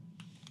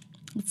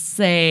 let's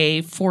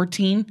say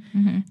 14.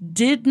 Mm-hmm.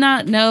 Did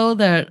not know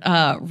that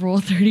Rule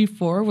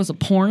 34 was a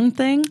porn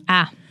thing.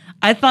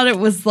 I thought it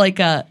was like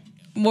a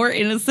more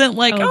innocent,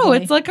 like,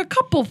 it's like a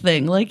couple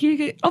thing. Like,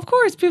 of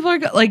course, people are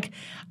like,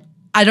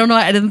 I don't know.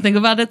 I didn't think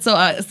about it. So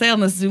I say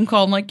on this Zoom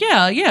call, I'm like,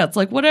 yeah, it's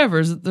like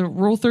whatever. It's the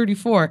Rule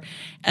 34.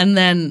 And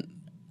then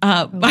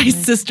my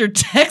sister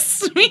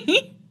texts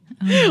me.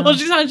 Well,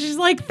 she's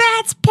like,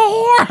 that's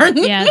porn.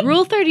 Yeah,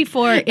 Rule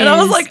 34 is. And I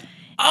was like,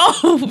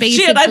 oh,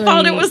 shit. I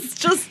thought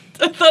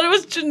it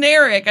was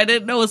generic. I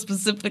didn't know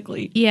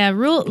specifically. Yeah,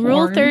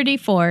 Rule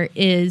 34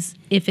 is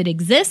if it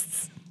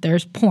exists,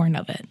 there's porn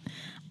of it,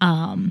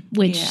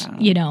 which,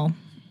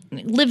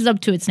 lives up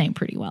to its name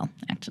pretty well,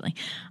 actually.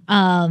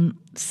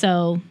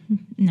 So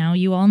now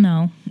you all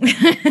know,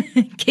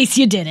 in case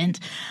you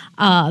didn't.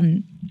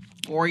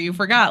 Or you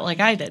forgot, like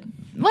I did.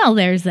 Well,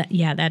 there's that.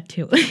 Yeah, that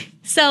too.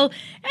 So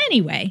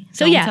anyway,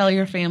 Don't tell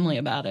your family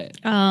about it.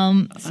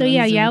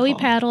 Yowie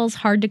paddles,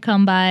 hard to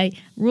come by.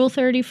 Rule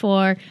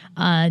 34,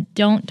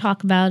 don't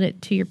talk about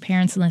it to your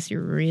parents unless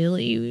you're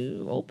really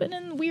open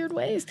in weird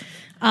ways.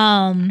 We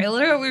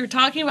were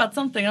talking about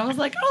something. I was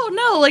like, oh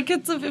no, like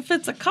if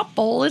it's a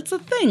couple, it's a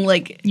thing.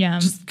 Like,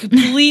 just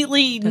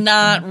completely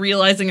not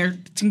realizing or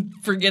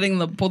forgetting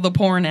the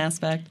porn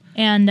aspect.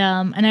 And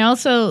I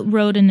also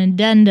wrote an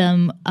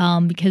addendum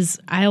because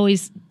I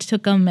always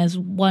took them as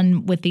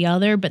one with the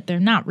other, but they're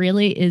not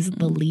really, is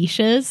the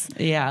leashes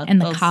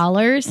and the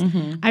collars.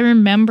 Mm-hmm. I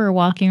remember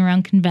walking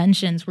around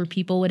conventions where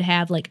people would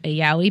have like a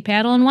Yowie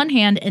paddle in one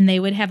hand and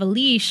they would have a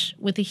leash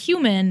with a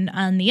human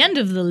on the end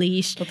of the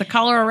leash. With the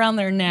collar around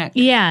their neck.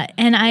 Yeah.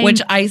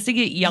 Which I used to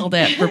get yelled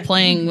at for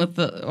playing with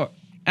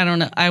I don't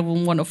know,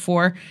 I'm one of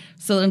four.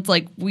 So it's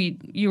like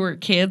you were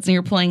kids and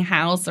you're playing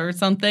house or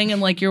something,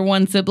 and like your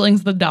one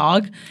sibling's the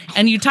dog,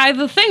 and you tie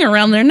the thing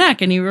around their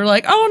neck, and you were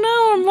like, oh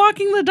no, I'm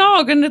walking the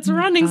dog and it's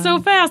running so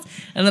fast.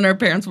 And then our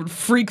parents would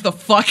freak the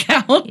fuck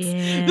out.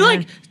 Yeah. Be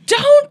like,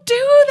 don't do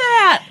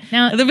that.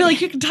 Now, and they'd be like,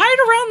 you can tie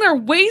it around their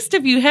waist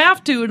if you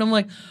have to. And I'm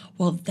like,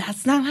 well,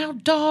 that's not how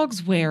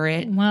dogs wear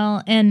it.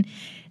 Well, and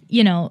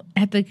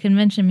at the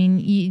convention, I mean,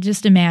 you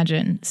just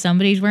imagine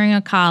somebody's wearing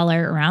a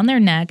collar around their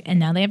neck and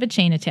now they have a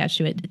chain attached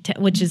to it,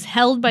 which is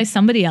held by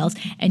somebody else.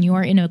 And you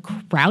are in a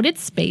crowded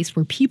space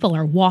where people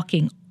are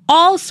walking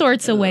all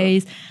sorts of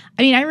ways.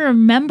 I mean, I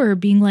remember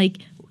being like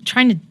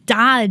trying to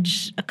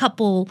dodge a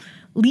couple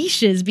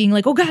leashes, being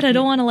like, oh God, I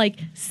don't want to like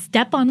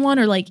step on one,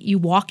 or like you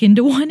walk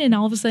into one and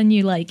all of a sudden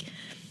you like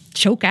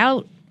choke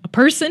out a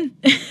person.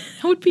 That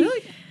would be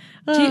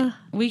really?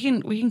 We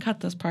can cut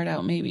this part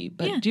out maybe,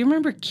 but do you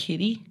remember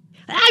Kitty?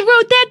 I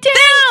wrote that down.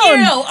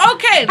 Thank you.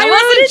 Okay, that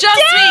wasn't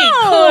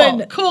just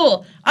me.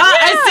 Cool.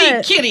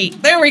 I see Kitty.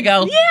 There we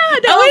go. Yeah,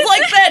 I was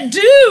like that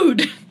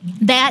dude.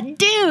 That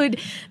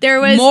dude.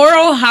 There was more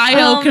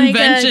Ohio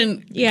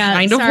convention.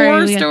 Kind of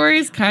horror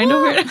stories. Kind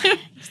of weird. He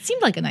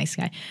seemed like a nice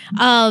guy.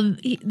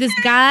 This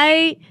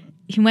guy,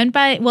 he went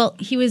by. Well,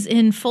 he was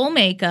in full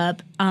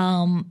makeup.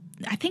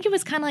 I think it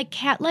was kind of like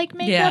cat-like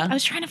makeup. Yeah. I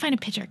was trying to find a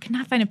picture. I could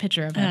not find a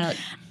picture of him.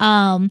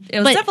 It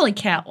was definitely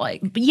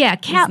cat-like. Yeah,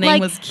 cat-like. His name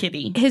was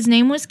Kitty. His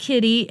name was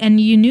Kitty, and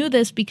you knew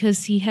this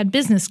because he had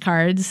business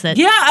cards that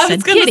I said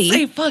was going to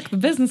say, fuck, the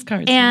business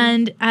cards.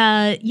 And,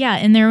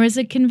 and there was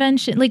a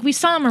convention. Like, we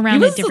saw him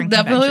around at different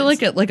conventions. He was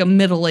definitely like a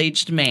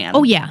middle-aged man.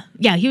 Oh, yeah.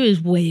 Yeah, he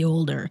was way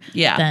older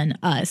than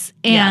us.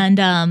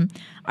 And,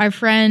 our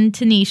friend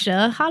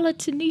Tanisha, holla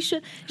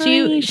Tanisha.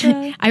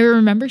 I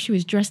remember she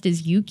was dressed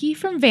as Yuki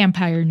from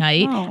Vampire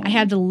Night. Oh. I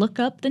had to look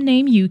up the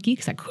name Yuki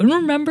because I couldn't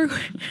remember.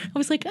 I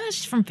was like,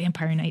 she's from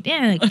Vampire Night.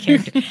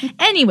 Character.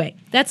 Anyway,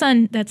 that's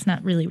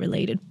not really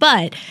related.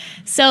 But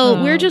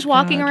so we're just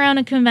walking around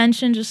a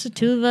convention, just the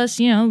two of us,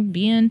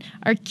 being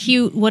our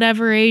cute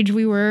whatever age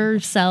we were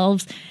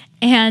selves.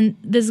 And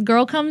this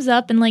girl comes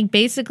up and like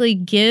basically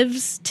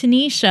gives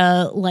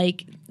Tanisha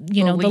like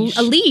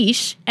a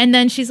leash, and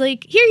then she's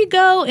like, here you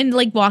go, and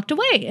like walked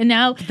away. And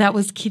now that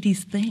was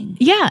Kitty's thing.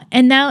 Yeah,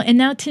 and now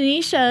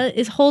Tanisha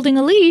is holding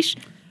a leash,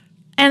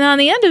 and on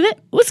the end of it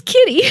was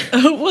Kitty.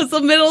 It was a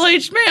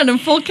middle-aged man in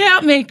full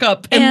cat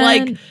makeup and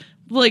like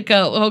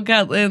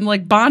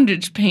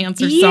bondage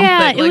pants or something.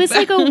 Yeah, it was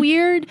that. Like a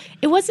weird.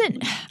 It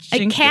wasn't.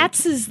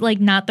 Cats is like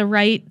not the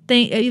right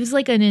thing. It was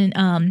like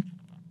an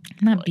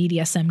not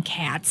BDSM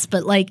cats,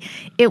 but like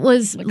it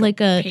was like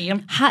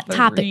a hot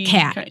topic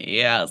cat.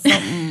 Yeah,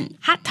 something.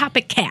 Hot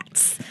topic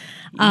cats.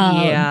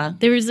 Yeah.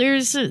 There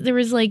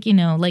was like, you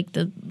know, like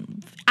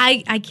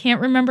I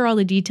can't remember all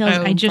the details.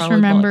 I just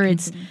remember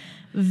it's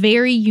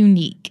very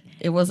unique.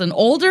 It was an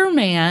older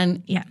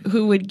man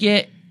who would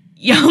get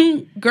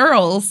young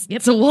girls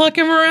to walk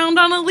him around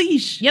on a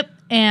leash. Yep.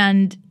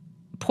 And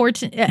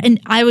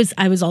I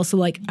was also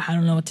like, I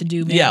don't know what to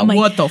do, man. Yeah, like,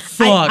 what the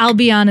fuck? I'll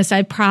be honest,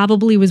 I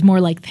probably was more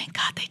like, thank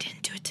God they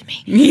didn't do it to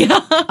me.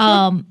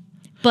 Yeah.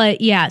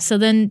 But yeah, so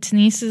then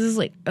Denise is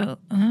like,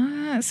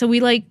 so we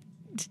like,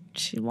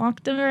 she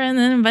walked her and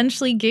then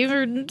eventually gave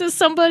her to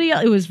somebody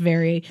else. It was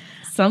very...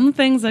 Some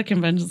things at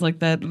conventions like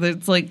that,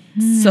 it's like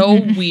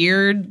so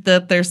weird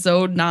that they're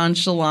so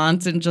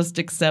nonchalant and just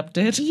accept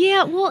it.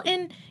 Yeah, well,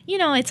 and, you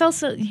know, it's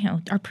also, you know,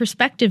 our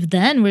perspective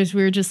then was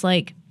we were just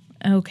like,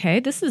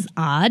 okay, this is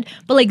odd.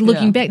 But like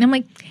looking back, and I'm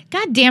like,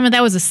 God damn it,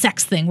 that was a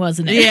sex thing,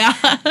 wasn't it? Yeah.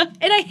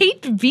 And I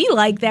hate to be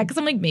like that because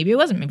I'm like, maybe it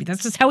wasn't. Maybe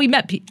that's just how we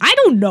met people. I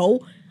don't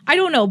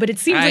know, but it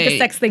seems like a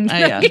sex thing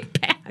looking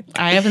back.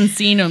 I haven't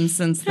seen them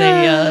since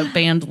they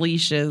banned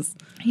leashes.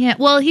 Yeah,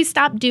 well, he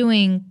stopped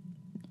doing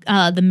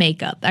the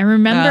makeup. I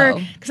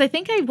remember because I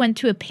think I went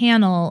to a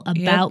panel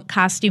about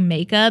costume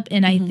makeup,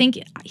 and I think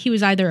he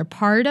was either a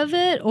part of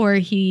it or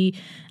I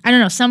don't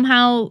know,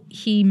 somehow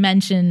he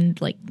mentioned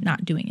like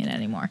not doing it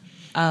anymore.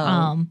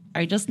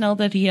 I just know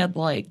that he had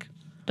like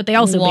but they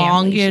also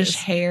longish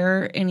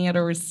hair and he had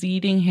a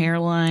receding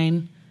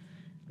hairline.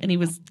 And he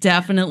was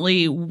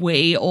definitely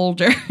way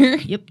older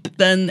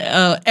than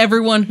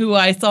everyone who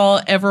I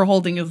saw ever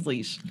holding his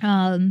leash.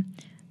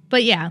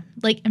 But yeah,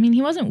 like, I mean,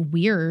 he wasn't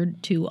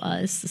weird to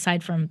us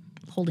aside from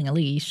holding a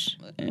leash,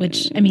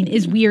 which, I mean,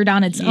 is weird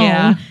on its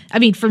own. I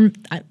mean,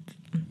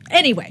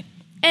 anyway.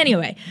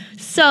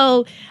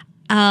 So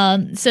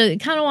I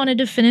kind of wanted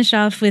to finish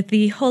off with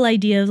the whole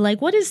idea of like,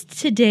 what is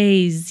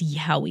today's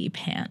yaoi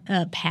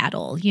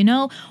paddle? You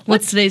know,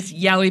 what's today's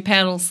yaoi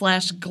paddle /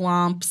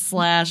 glomp /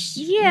 leash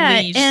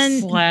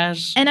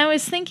 / and I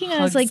was thinking, I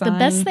was like, the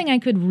best thing I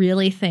could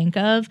really think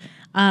of,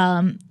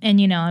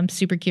 and you know, I'm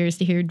super curious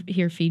to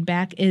hear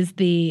feedback. Is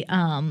the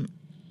oh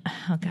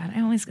god,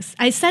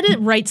 I said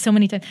it right so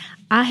many times.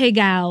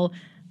 Ahegao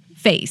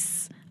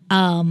face.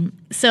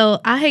 So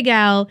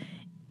ahegao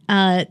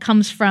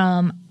comes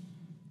from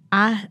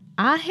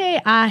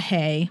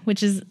ahe,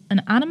 which is an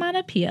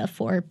onomatopoeia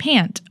for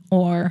pant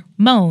or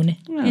moan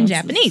in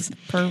Japanese.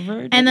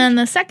 Perverted. And then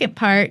the second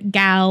part,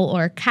 gao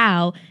or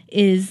cow,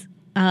 is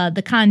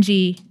the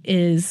kanji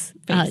is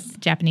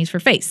Japanese for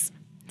face.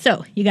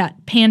 So you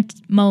got pant,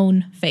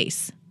 moan,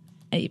 face.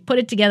 And you put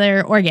it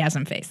together,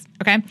 orgasm face.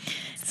 Okay,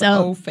 the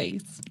O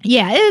face.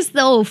 Yeah, it is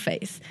the O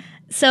face.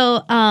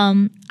 So,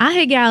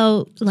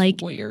 ahegao, like...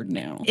 It's weird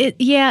now.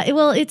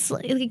 It's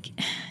like...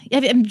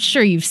 I'm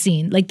sure you've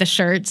seen, like, the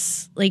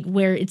shirts, like,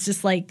 where it's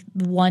just, like,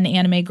 one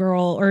anime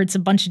girl, or it's a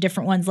bunch of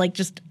different ones, like,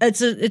 just...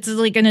 It's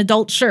like an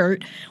adult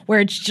shirt,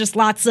 where it's just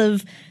lots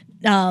of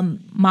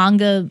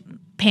manga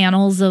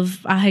panels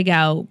of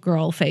ahegao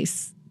girl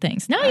face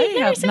things. No, I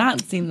have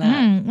not seen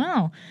that.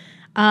 Wow.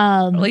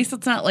 At least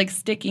it's not, like,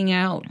 sticking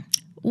out.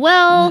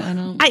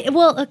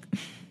 Well,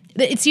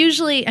 it's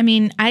usually... I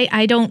mean,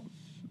 I don't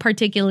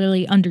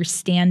particularly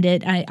understand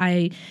it.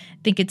 I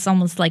think it's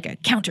almost like a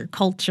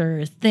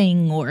counterculture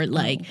thing, or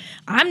like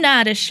I'm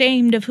not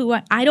ashamed of who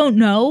I don't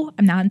know.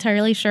 I'm not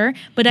entirely sure,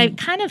 but I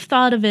kind of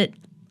thought of it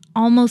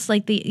almost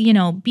like the, you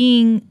know,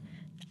 being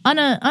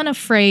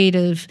unafraid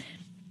of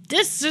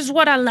this is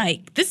what I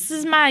like. This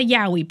is my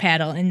yaoi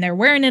paddle, and they're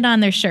wearing it on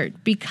their shirt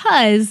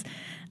because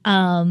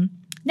now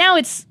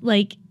it's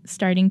like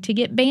starting to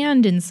get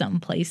banned in some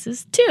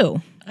places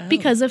too.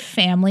 Because of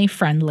family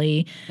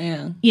friendly,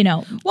 you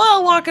know.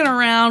 Well, walking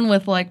around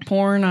with like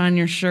porn on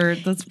your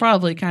shirt, that's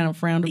probably kind of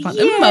frowned upon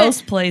in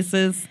most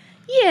places.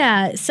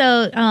 Yeah.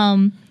 So,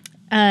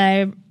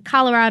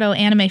 Colorado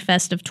Anime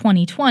Fest of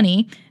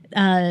 2020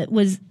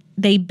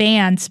 they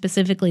banned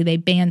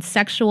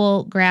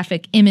sexual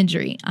graphic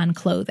imagery on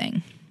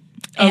clothing.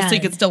 Oh, so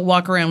you could still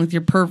walk around with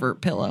your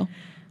pervert pillow.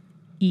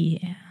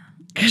 Yeah.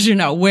 Because you're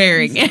not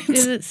wearing it.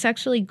 Is it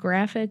sexually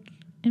graphic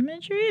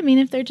imagery? I mean,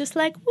 if they're just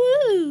like,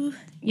 woo,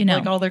 you know.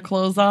 Like all their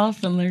clothes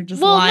off and they're just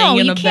lying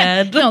in a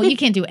bed. No, you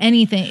can't do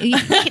anything.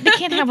 They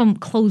can't have them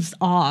closed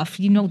off.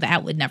 You know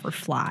that would never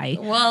fly.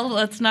 Well,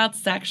 that's not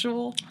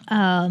sexual.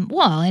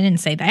 Well, I didn't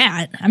say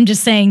that. I'm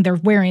just saying they're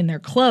wearing their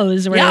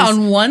clothes. Yeah,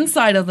 on one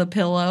side of the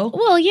pillow.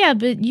 Well, yeah,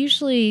 but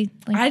usually...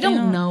 Like, I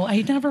don't know.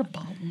 I never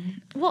bought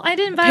one. Well, I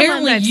didn't buy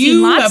Apparently one.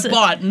 You have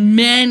bought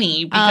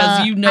many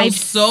because you know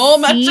so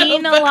much about I've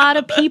seen a lot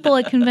of people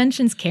at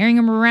conventions carrying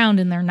them around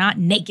and they're not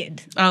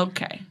naked.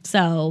 Okay.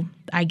 So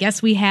I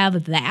guess we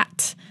have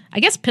that.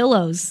 I guess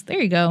pillows.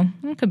 There you go.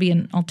 That could be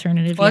an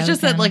alternative. Well, it's just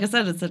that, like I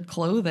said, it said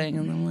clothing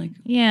and then like...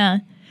 Yeah.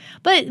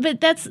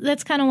 But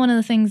that's kind of one of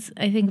the things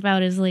I think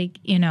about is like,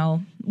 you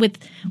know, with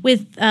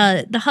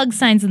the hug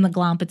signs and the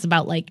glomp, it's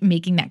about like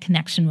making that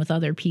connection with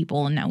other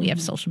people. And now we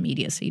have social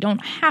media, so you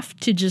don't have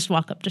to just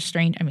walk up to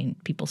strangers. I mean,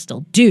 people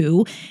still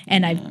do.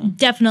 And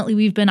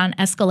we've been on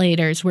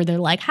escalators where they're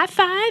like, high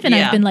five. And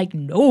I've been like,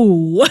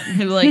 no.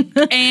 Like,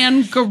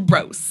 and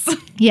gross.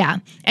 Yeah.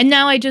 And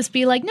now I just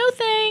be like, no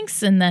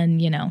thanks. And then,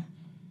 you know,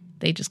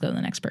 they just go to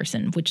the next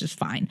person, which is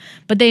fine.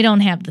 But they don't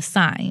have the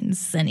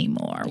signs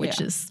anymore, which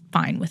is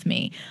fine with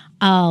me.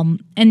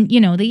 And, you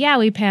know, the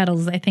yaoi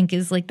paddles, I think,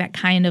 is like that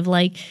kind of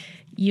like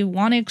you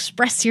want to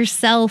express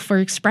yourself or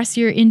express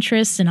your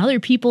interests, and other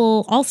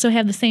people also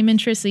have the same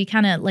interests. So you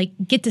kind of like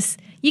get to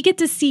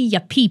see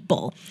your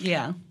people.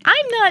 Yeah.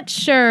 I'm not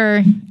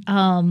sure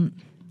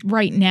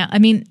right now. I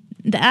mean,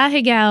 the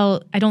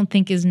ahegao, I don't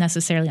think is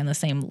necessarily on the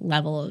same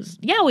level as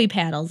yaoi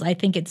paddles. I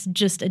think it's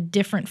just a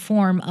different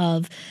form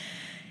of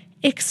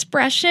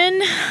expression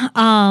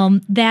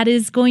that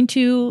is going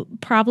to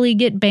probably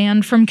get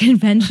banned from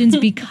conventions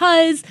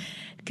because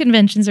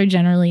conventions are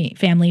generally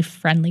family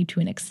friendly to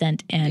an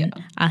extent, and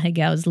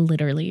ahegao is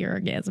literally your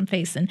orgasm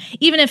face. And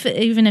even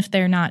if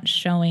they're not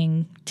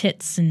showing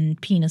tits and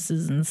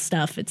penises and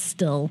stuff, it's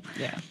still,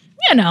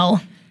 you know,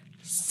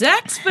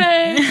 sex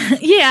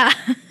face. Yeah.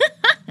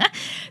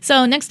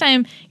 So next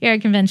time you're at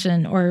a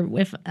convention, or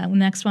if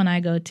next one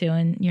I go to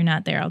and you're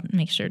not there, I'll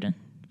make sure to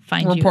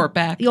report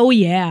back. Oh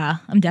yeah,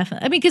 I'm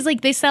definitely. I mean, because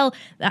like they sell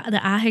the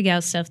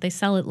ahegao stuff. They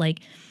sell it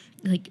like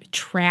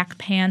track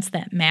pants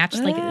that match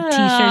like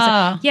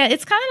t-shirts. Yeah,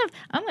 it's kind of.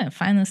 I'm gonna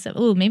find this stuff.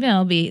 Oh,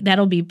 maybe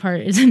that'll be part.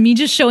 Is me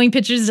just showing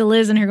pictures to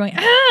Liz and her going,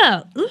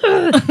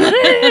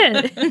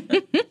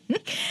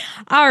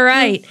 All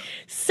right.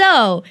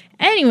 So,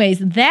 anyways,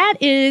 that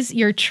is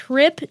your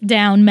trip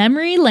down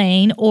memory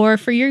lane, or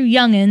for your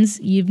youngins,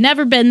 you've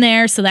never been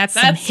there, so that's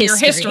some history. Your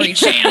history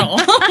channel.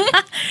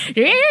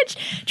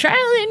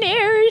 Trial and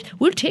error.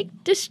 We'll take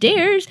the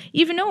stairs,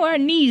 even though our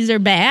knees are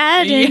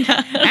bad. And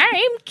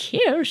I'm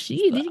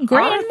Kelsey, the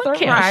Grandma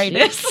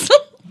Kelsey.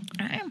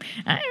 I'm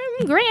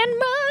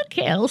Grandma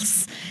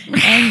Kels,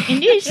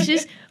 and this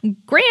is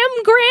Graham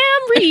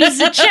reads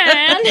a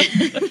chant.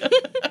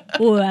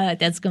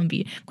 That's gonna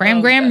be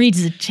Graham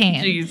reads a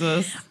chant.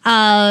 Jesus.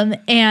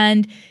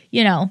 And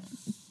you know,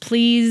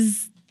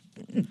 please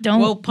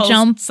don't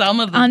jump some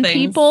of the on things.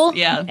 People.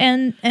 Yeah.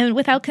 And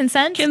without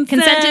consent.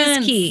 Consent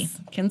is key.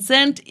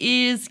 Consent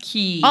is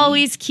key.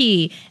 Always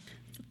key.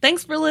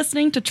 Thanks for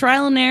listening to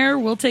Trial and Error.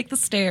 We'll take the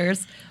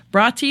stairs.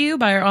 Brought to you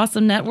by our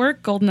awesome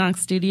network, Golden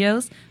Ox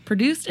Studios.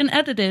 Produced and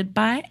edited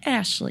by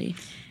Ashley.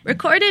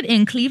 Recorded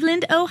in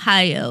Cleveland,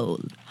 Ohio,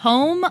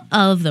 home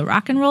of the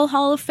Rock and Roll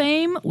Hall of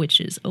Fame, which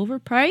is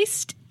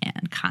overpriced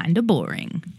and kind of boring.